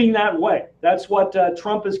moving that way. That's what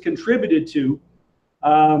Trump has contributed to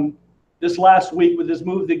this last week with this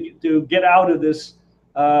move to get out of this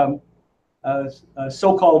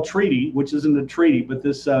so-called treaty, which isn't a treaty, but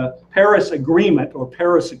this Paris Agreement, or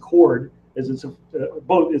Paris Accord, as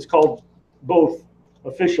it's called both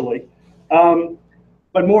officially. But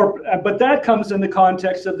that comes in the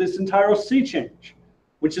context of this entire sea change,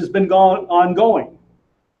 which has been ongoing,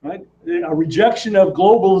 right? A rejection of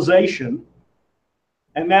globalization.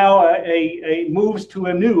 And now a moves to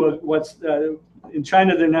a new, what's in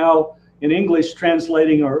China, they're now in English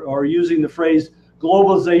translating or using the phrase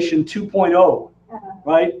globalization 2.0,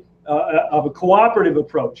 right? Of a cooperative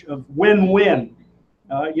approach, of win-win.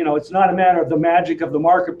 You know, it's not a matter of the magic of the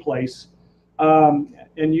marketplace,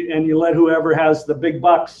 and you let whoever has the big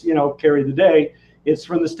bucks, you know, carry the day. It's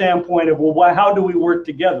from the standpoint of, well, how do we work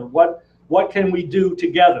together? What can we do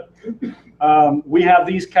together? We have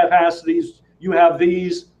these capacities. You have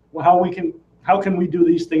these. Well, how can we do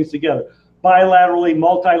these things together, bilaterally,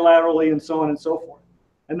 multilaterally, and so on and so forth?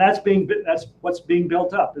 And that's what's being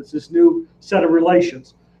built up. It's this new set of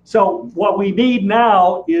relations. So what we need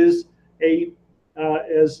now is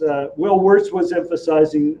as Will Wirtz was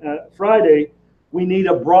emphasizing Friday, we need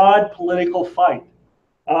a broad political fight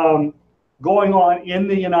going on in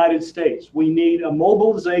the United States. We need a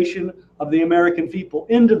mobilization of the American people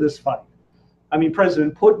into this fight. I mean,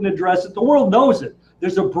 President Putin addressed it. The world knows it.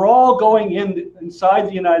 There's a brawl going inside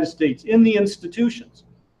the United States, in the institutions.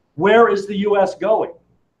 Where is the U.S. going?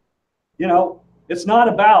 You know, it's not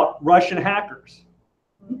about Russian hackers.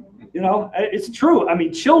 You know, it's true. I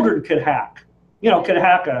mean, children could hack. You know, could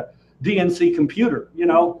hack a DNC computer. You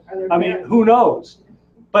know, I mean, who knows?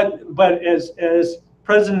 But as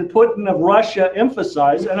President Putin of Russia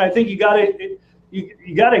emphasized, and I think you got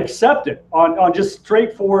to accept it on just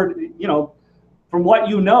straightforward. You know, from what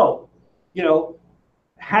you know,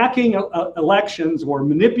 hacking elections or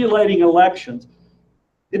manipulating elections,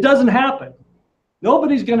 it doesn't happen.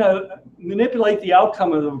 Nobody's going to manipulate the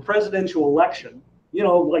outcome of a presidential election, you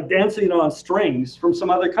know, like dancing on strings from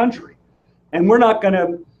some other country. And we're not going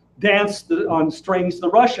to dance on strings the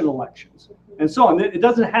Russian elections and so on. It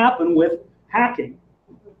doesn't happen with hacking.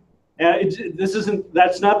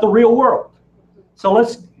 That's not the real world. So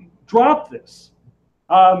let's drop this.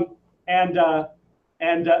 And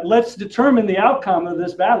let's determine the outcome of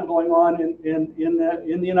this battle going on in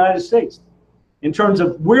the United States, in terms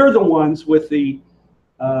of we're the ones with the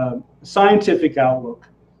scientific outlook,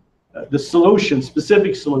 the solutions,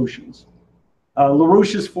 specific solutions,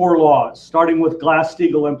 LaRouche's 4 laws, starting with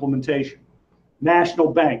Glass-Steagall implementation,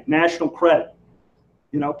 national bank, national credit.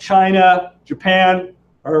 You know, China, Japan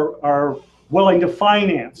are willing to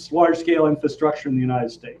finance large-scale infrastructure in the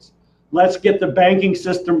United States. Let's get the banking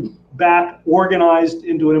system back organized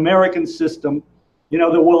into an American system, you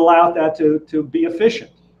know, that will allow that to be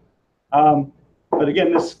efficient. But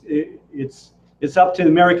again, it's up to the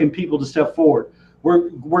American people to step forward.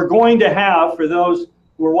 We're going to have, for those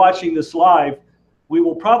who are watching this live, we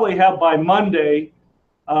will probably have by Monday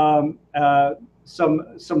some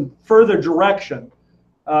further direction.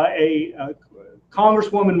 A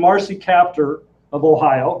Congresswoman Marcy Kaptur of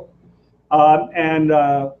Ohio and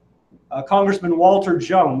Congressman Walter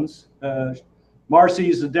Jones. Marcy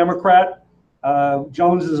is a Democrat.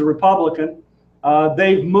 Jones is a Republican.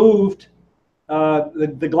 They've moved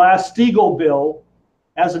the Glass-Steagall bill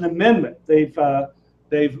as an amendment. They've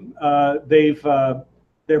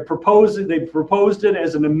proposed it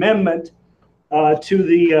as an amendment to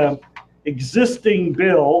the existing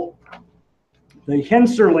bill, the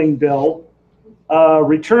Henserling bill,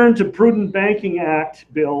 Return to Prudent Banking Act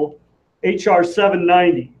bill, HR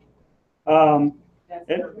 790.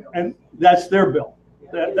 And that's their bill.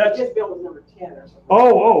 This bill was number 10 or something.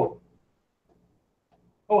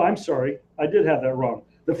 Oh, I'm sorry. I did have that wrong.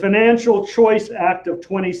 The Financial Choice Act of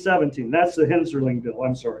 2017. That's the Henserling bill.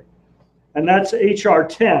 I'm sorry. And that's HR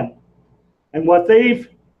 10. And what they've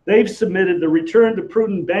submitted, the Return to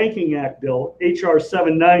Prudent Banking Act bill, HR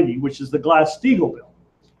 790, which is the Glass-Steagall bill,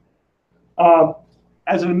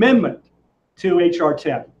 as an amendment to HR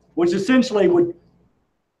 10, which essentially would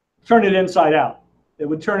turn it inside out. It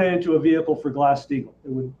would turn it into a vehicle for Glass-Steagall. It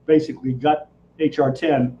would basically gut HR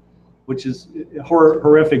 10, which is a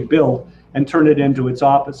horrific bill, and turn it into its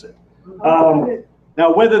opposite.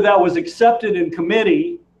 Now, whether that was accepted in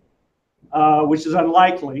committee, which is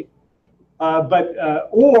unlikely,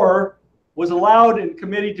 or was allowed in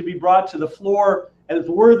committee to be brought to the floor as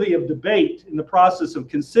worthy of debate in the process of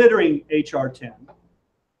considering HR 10.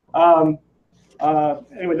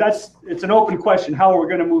 Anyway, it's an open question. How are we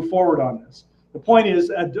going to move forward on this? The point is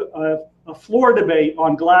a floor debate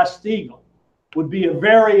on Glass-Steagall would be a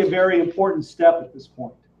very, very important step at this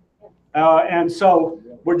point. And so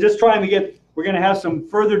we're just trying to we're going to have some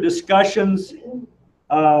further discussions.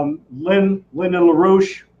 Linda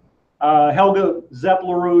LaRouche, Helga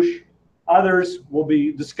Zepp-LaRouche, others will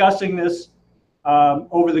be discussing this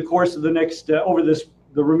over the course of the next, the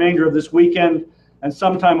remainder of this weekend. And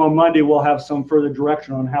sometime on Monday, we'll have some further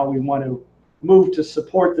direction on how we want to move to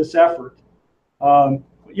support this effort.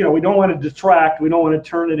 You know, we don't want to detract. We don't want to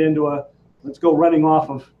turn it into let's go running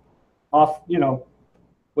off, you know,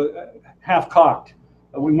 half-cocked.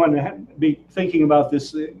 We want to be thinking about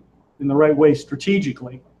this in the right way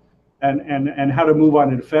strategically and how to move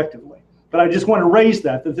on it effectively. But I just want to raise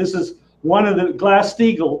that this is one of the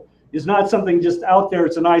Glass-Steagall is not something just out there.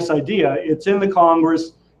 It's a nice idea. It's in the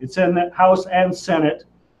Congress. It's in the House and Senate.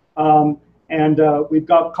 And we've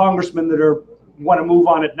got congressmen that want to move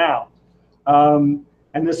on it now.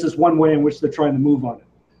 And this is one way in which they're trying to move on it.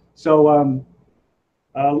 So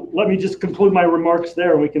let me just conclude my remarks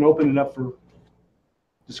there, and we can open it up for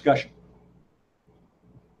discussion.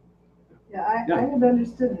 Yeah, I had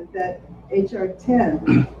understood that HR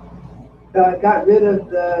 10 got rid of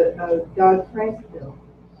the Dodd-Frank bill.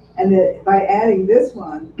 And that by adding this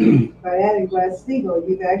one, by adding Glass-Steagall,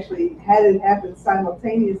 you've actually had it happen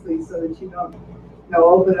simultaneously so that you don't,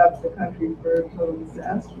 open up the country for total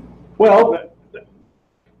disaster. Well,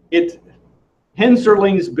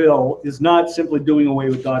 Henserling's bill is not simply doing away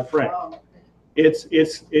with Dodd-Frank. Oh. It's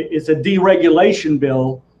a deregulation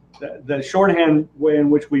bill. The shorthand way in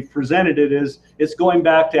which we've presented it is it's going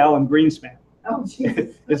back to Alan Greenspan. Oh,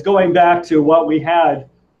 Jesus. It's going back to what we had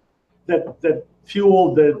that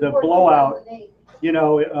fueled the blowout,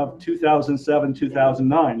 of 2007,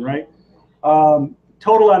 2009, right?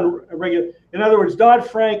 Total unregulated. In other words,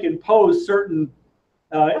 Dodd-Frank imposed certain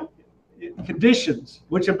conditions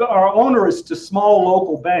which are onerous to small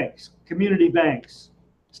local banks, community banks,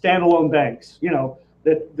 standalone banks,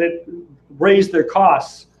 that raise their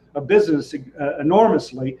costs of business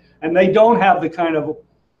enormously, and they don't have the kind of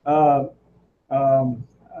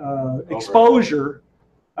exposure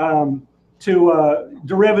to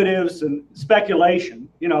derivatives and speculation,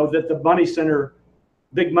 that the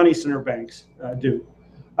big money center banks do.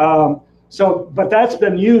 But that's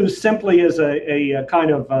been used simply as a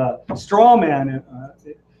kind of straw man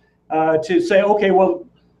to say, okay, well,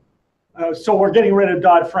 so we're getting rid of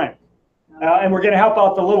Dodd-Frank, and we're going to help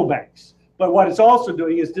out the little banks. But what it's also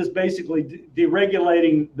doing is just basically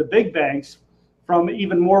deregulating the big banks from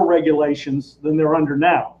even more regulations than they're under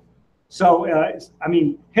now. So, I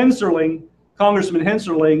mean, Hensarling, Congressman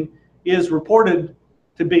Hensarling is reported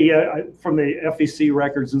to be, from the FEC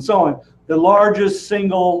records and so on, the largest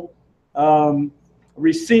single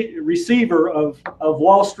receiver of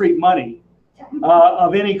Wall Street money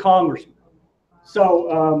of any congressman.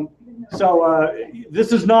 So,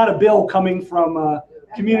 this is not a bill coming from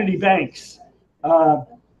community banks. You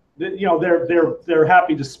know, they're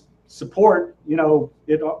happy to support, you know,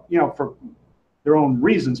 it, you know, for their own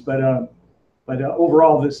reasons, but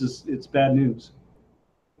overall, it's bad news.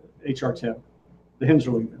 HR 10, the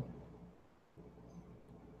Hensarling bill.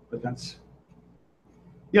 But that's,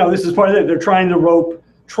 you know, this is part of it. They're trying to rope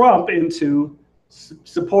Trump into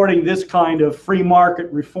supporting this kind of free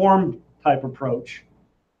market reform type approach,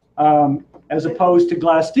 as opposed to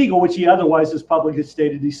Glass-Steagall, which he otherwise has publicly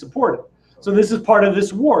stated he supported. So this is part of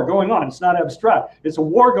this war going on. It's not abstract. It's a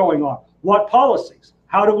war going on. What policies?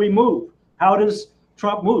 How do we move? How does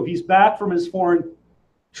Trump move? He's back from his foreign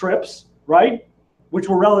trips, right? Which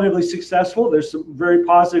were relatively successful. There's some very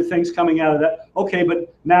positive things coming out of that. Okay,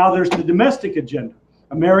 but now there's the domestic agenda.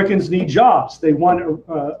 Americans need jobs. They want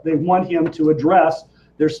him to address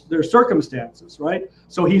their circumstances, right?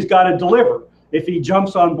 So he's got to deliver. If he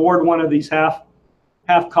jumps on board one of these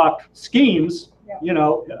half-cocked schemes, you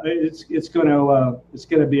know, it's going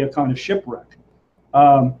to be a kind of shipwreck.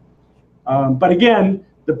 But again,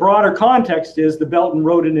 the broader context is the Belt and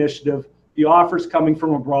Road Initiative, the offers coming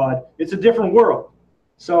from abroad. It's a different world.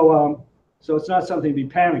 So it's not something to be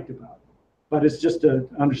panicked about, but it's just to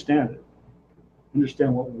understand it,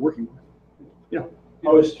 understand what we're working with. Yeah.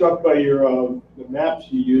 I was struck by your the maps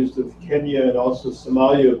you used of Kenya and also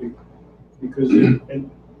Somalia, because and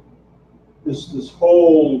this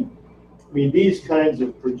whole, I mean, these kinds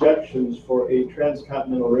of projections for a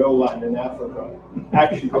transcontinental rail line in Africa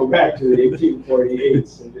actually go back to the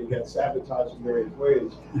 1848s, and they got sabotaged in various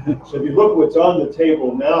ways. So if you look what's on the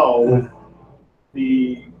table now, with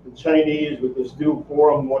the Chinese, with this new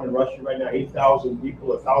forum, one in Russia right now, 8,000 people,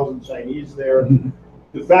 1,000 Chinese there.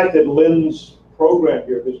 The fact that Lynn's program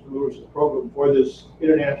here, Mr. LaRouche's program for this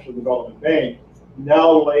International Development Bank,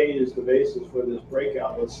 now lays the basis for this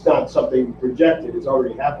breakout. It's not something projected, it's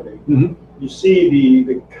already happening. You see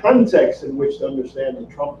the context in which to understand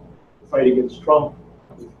the fight against Trump.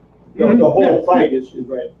 The whole fight is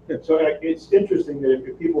right. So it's interesting that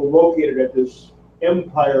if people located at this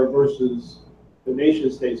empire versus the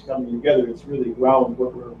nation states coming together, it's really ground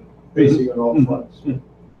what we're facing on all fronts.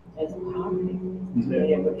 As a poverty,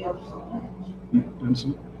 it would help so much.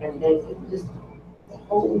 And there's just the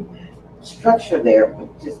whole structure there,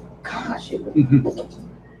 but just, gosh, it would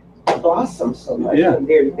blossom so much. Yeah. And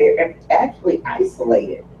they're actually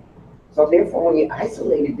isolated. So therefore, when you're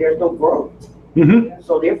isolated, there's no growth.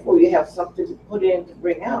 So therefore, you have something to put in to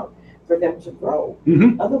bring out for them to grow.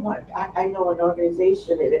 Otherwise, I know an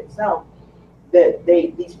organization in itself that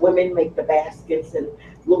these women make the baskets and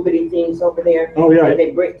little bitty things over there. Oh yeah. And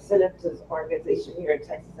they send it to this organization here in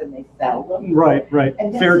Texas and they sell them. Right.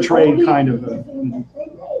 And Fair trade kind of.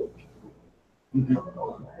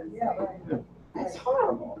 That's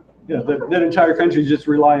horrible. Yeah, that entire country just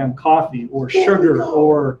rely on coffee or sugar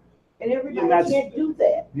or. And everybody can't do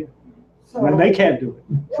that. Yeah. So, And they can't do it.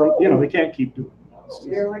 You know, they can't keep doing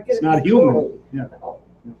it. It's not human. Yeah.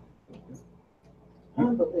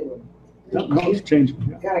 Unbelievable. No, it's changing.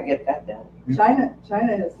 Yeah. Gotta get that done. China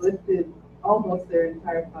has lifted almost their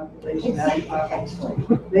entire population out of poverty.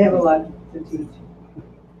 Exactly. They have a lot to teach.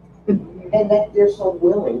 And that they're so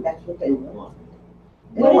willing, that's what they want.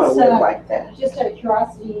 They What don't want is, to live like that. Just out of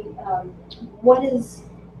curiosity, what is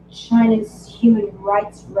China's human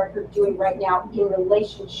rights record doing right now in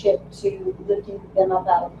relationship to lifting them up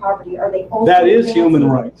out of poverty? Are they also That is advancing- human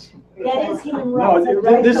rights. That is human No,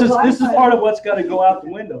 rights. this is part of what's got to go out the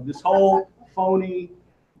window. This whole phony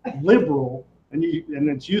liberal, and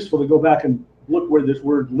it's useful to go back and look where this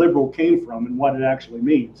word liberal came from and what it actually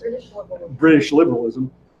means. British liberalism.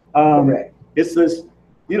 Correct. It's this,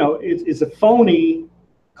 you know, it's a phony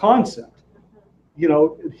concept. You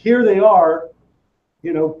know, here they are,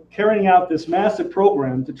 you know, carrying out this massive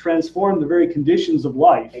program to transform the very conditions of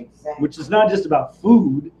life, Exactly. which is not just about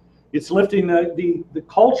food. It's lifting the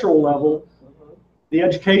cultural level, the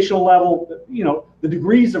educational level, you know, the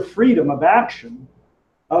degrees of freedom of action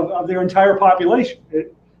of their entire population.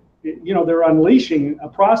 You know, they're unleashing a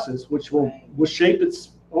process which will shape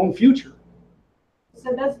its own future.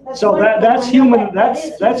 So that's So wonderful. that's I know human. that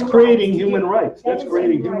is That's human creating rights. human rights. That That's is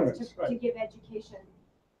creating human rights rights. to Right. give education.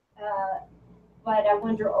 But I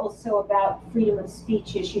wonder also about freedom of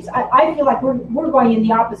speech issues. I feel like we're going in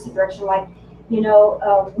the opposite direction. Like, you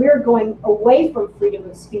know, we're going away from freedom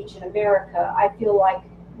of speech in America. I feel like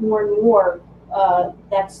more and more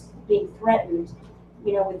that's being threatened,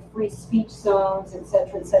 you know, with free speech zones, et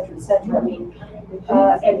cetera, et cetera, et cetera. I mean,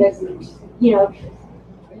 and then, you know,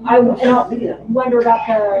 I wonder about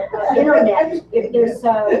the internet, if there's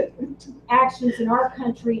actions in our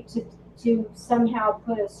country to somehow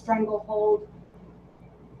put a stranglehold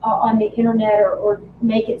on the internet, or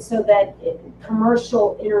make it so that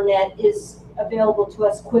commercial internet is available to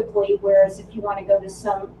us quickly, whereas if you want to go to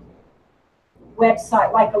some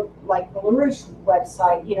website like the LaRouche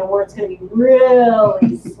website, you know, where it's going to be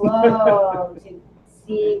really slow to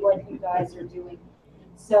see what you guys are doing.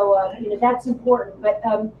 So you know, that's important. But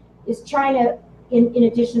is China, in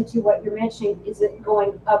addition to what you're mentioning, is it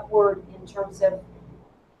going upward in terms of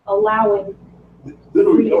allowing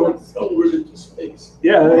Literally freedom going of speech? upward into space.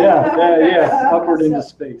 Yeah, upward into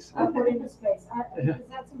space. Upward into space, because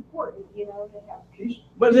that's important, you know, to have.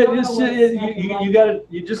 But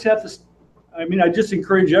you just have to. I mean, I just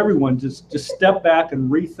encourage everyone to step back and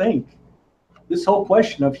rethink this whole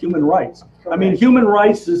question of human rights. I mean, human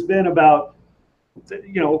rights has been about,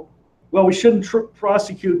 you know, well, we shouldn't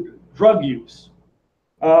prosecute drug use.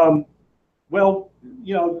 Well,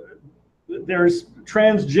 you know, there's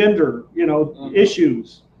transgender, you know,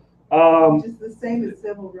 issues. Just the same as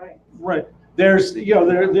civil rights. Right. There's, you know,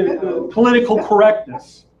 the political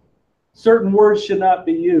correctness. Certain words should not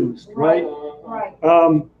be used, right? Right.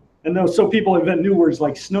 And so people invent new words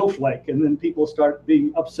like snowflake, and then people start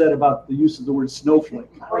being upset about the use of the word snowflake.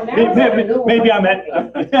 Maybe I'm at.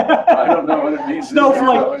 I don't know what it means.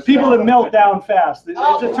 Snowflake, people that melt down fast. It's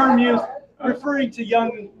a term used referring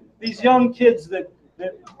to these young kids that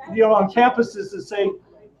you know, on campuses that say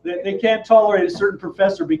that they can't tolerate a certain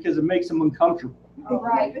professor because it makes them uncomfortable.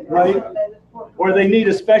 Right. Right? Or they need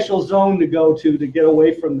a special zone to go to get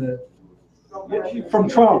away from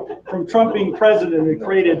Trump being president. It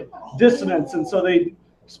created dissonance, and so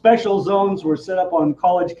special zones were set up on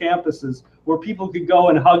college campuses where people could go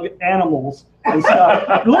and hug animals and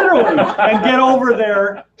stuff, literally, and get over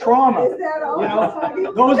their trauma. Is that all? You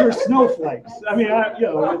know, those are snowflakes. I mean, you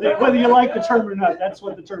know, whether you like the term or not, that's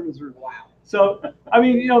what the term is. Wow. So, I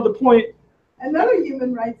mean, you know, the point. Another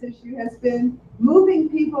human rights issue has been moving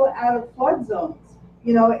people out of flood zones.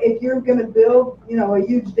 You know, if you're going to build, you know, a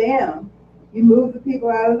huge dam, you move the people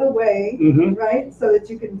out of the way, right, so that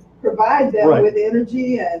you can provide them with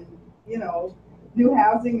energy and, you know, new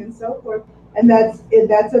housing and so forth. And that's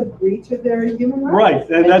a breach of their human rights.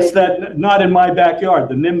 Right, and that's that not in my backyard,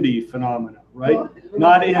 the NIMBY phenomena, right?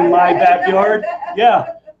 Not in my backyard.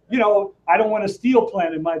 Yeah, you know, I don't want a steel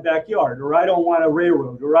plant in my backyard, or I don't want a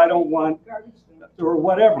railroad, or I don't want, or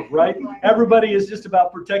whatever, right? Everybody is just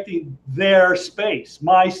about protecting their space,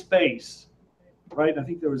 my space, right? I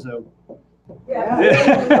think there was a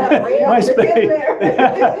my space.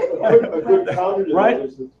 A good counter to Right? that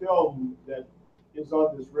is the film that is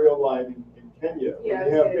on this rail line in Kenya. Yeah,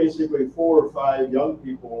 They have basically 4 or 5 young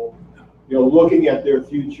people, you know, looking at their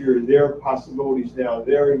future, their possibilities now,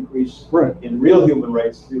 their increase in real human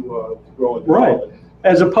rights to grow and develop.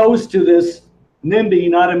 As opposed to this NIMBY,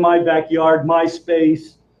 not in my backyard, my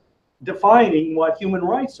space, defining what human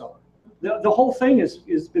rights are. The whole thing has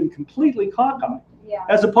been completely cockeyed. Yeah.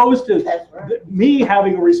 As opposed to me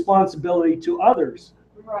having a responsibility to others,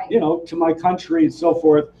 Right. you know, to my country and so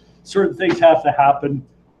forth. Certain things have to happen,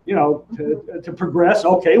 you know, to progress.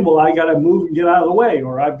 Okay, well, I got to move and get out of the way,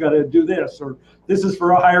 or I've got to do this, or this is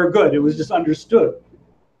for a higher good. It was just understood,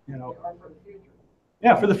 you know. Or for the future.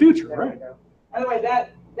 Yeah, for the future, right? By the way,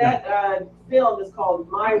 that film is called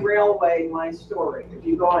My Railway, My Story. If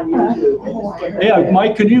you go on YouTube. Yeah,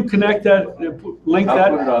 Mike, could you connect that, link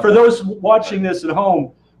that? For those watching this at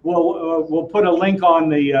home, we'll put a link on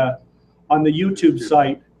the YouTube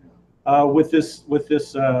site with this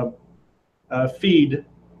feed,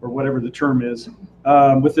 or whatever the term is,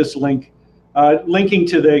 with this link, linking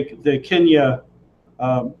to the Kenya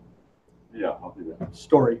I'll do that.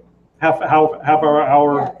 story, half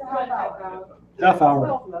hour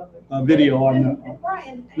video on the. And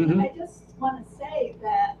Brian, Mhm. I just want to say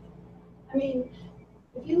that, I mean,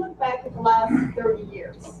 if you look back at the last 30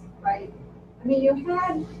 years, right? I mean, you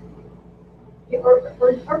had,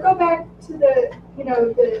 or go back to the, you know,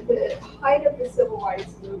 the height of the civil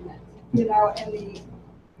rights movement, you know, and the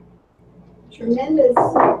tremendous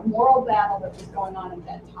moral battle that was going on at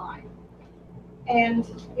that time. And,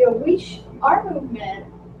 you know, our movement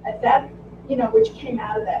at that, you know, which came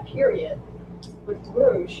out of that period with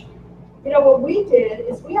LaRouche, you know, what we did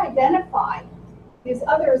is we identified these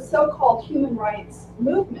other so-called human rights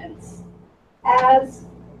movements as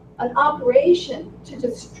an operation to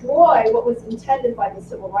destroy what was intended by the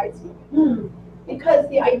civil rights movement. Because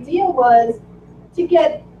the idea was to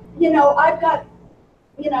get I've got,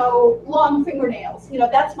 long fingernails,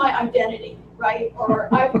 that's my identity, right?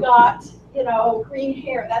 Or I've got, green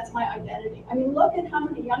hair, that's my identity. I mean, look at how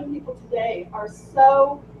many young people today are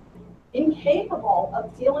so incapable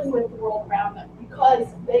of dealing with the world around them because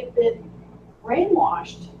they've been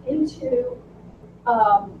brainwashed into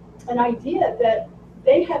an idea that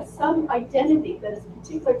they have some identity that is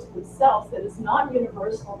particular to themselves that is not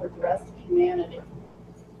universal with the rest of humanity.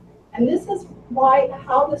 And this is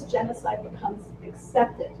how this genocide becomes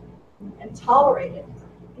accepted and tolerated,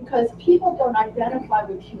 because people don't identify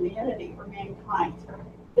with humanity or mankind.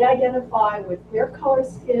 They identify with their color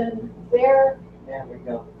skin, their There we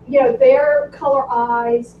go. their color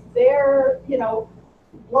eyes, their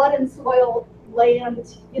blood and soil land,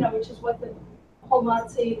 which is what the whole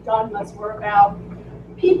Nazi dogmas were about.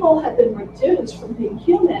 People have been reduced from being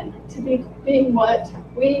human to being what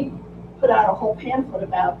we put out a whole pamphlet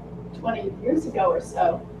about 20 years ago or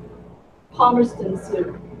so, Palmerston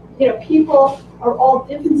Zoo. People are all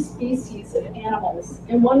different species of animals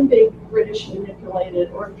in one big British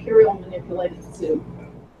manipulated or imperial manipulated zoo.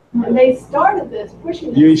 And they started this, pushing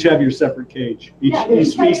this. You each have your separate cage. Each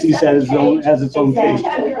species has its own cage.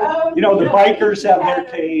 The bikers have their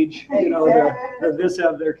cage. This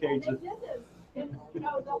have their cages. And they did this. And,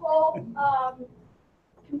 the whole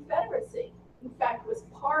Confederacy, in fact, was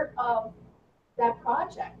part of that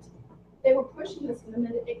project. They were pushing this in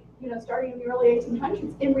the starting in the early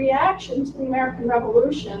 1800s in reaction to the American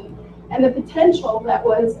Revolution and the potential that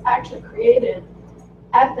was actually created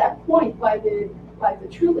at that point by the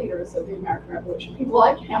true leaders of the American Revolution, people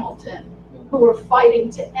like Hamilton, who were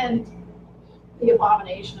fighting to end the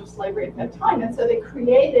abomination of slavery at that time. And so they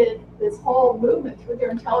created this whole movement through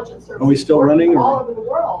their intelligence services. Are we still running? All over the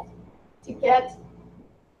world to get,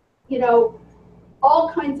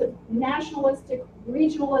 all kinds of nationalistic,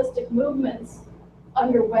 regionalistic movements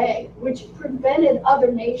underway, which prevented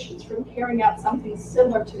other nations from carrying out something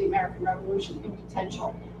similar to the American Revolution in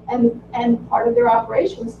potential. And part of their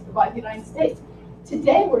operation was to divide the United States.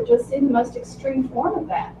 Today, we're just seeing the most extreme form of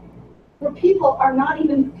that, where people are not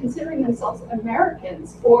even considering themselves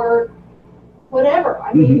Americans or whatever.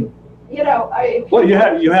 I mean, Well, you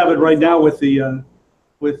have it right now with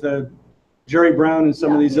Jerry Brown and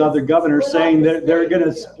some of these other governors saying that they're going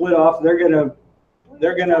to split off. They're going to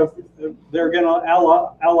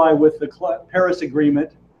ally with the Paris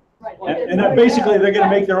Agreement. Right. And basically, they're going to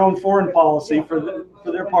make their own foreign policy for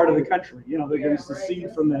their part of the country. They're going to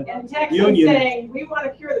secede from the And Texas Union. saying, we want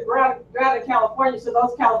to cure the drought in California, so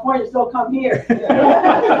those Californians don't come here.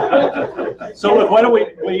 So look, why don't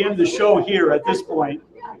we end the show here at this point,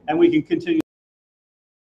 and we can continue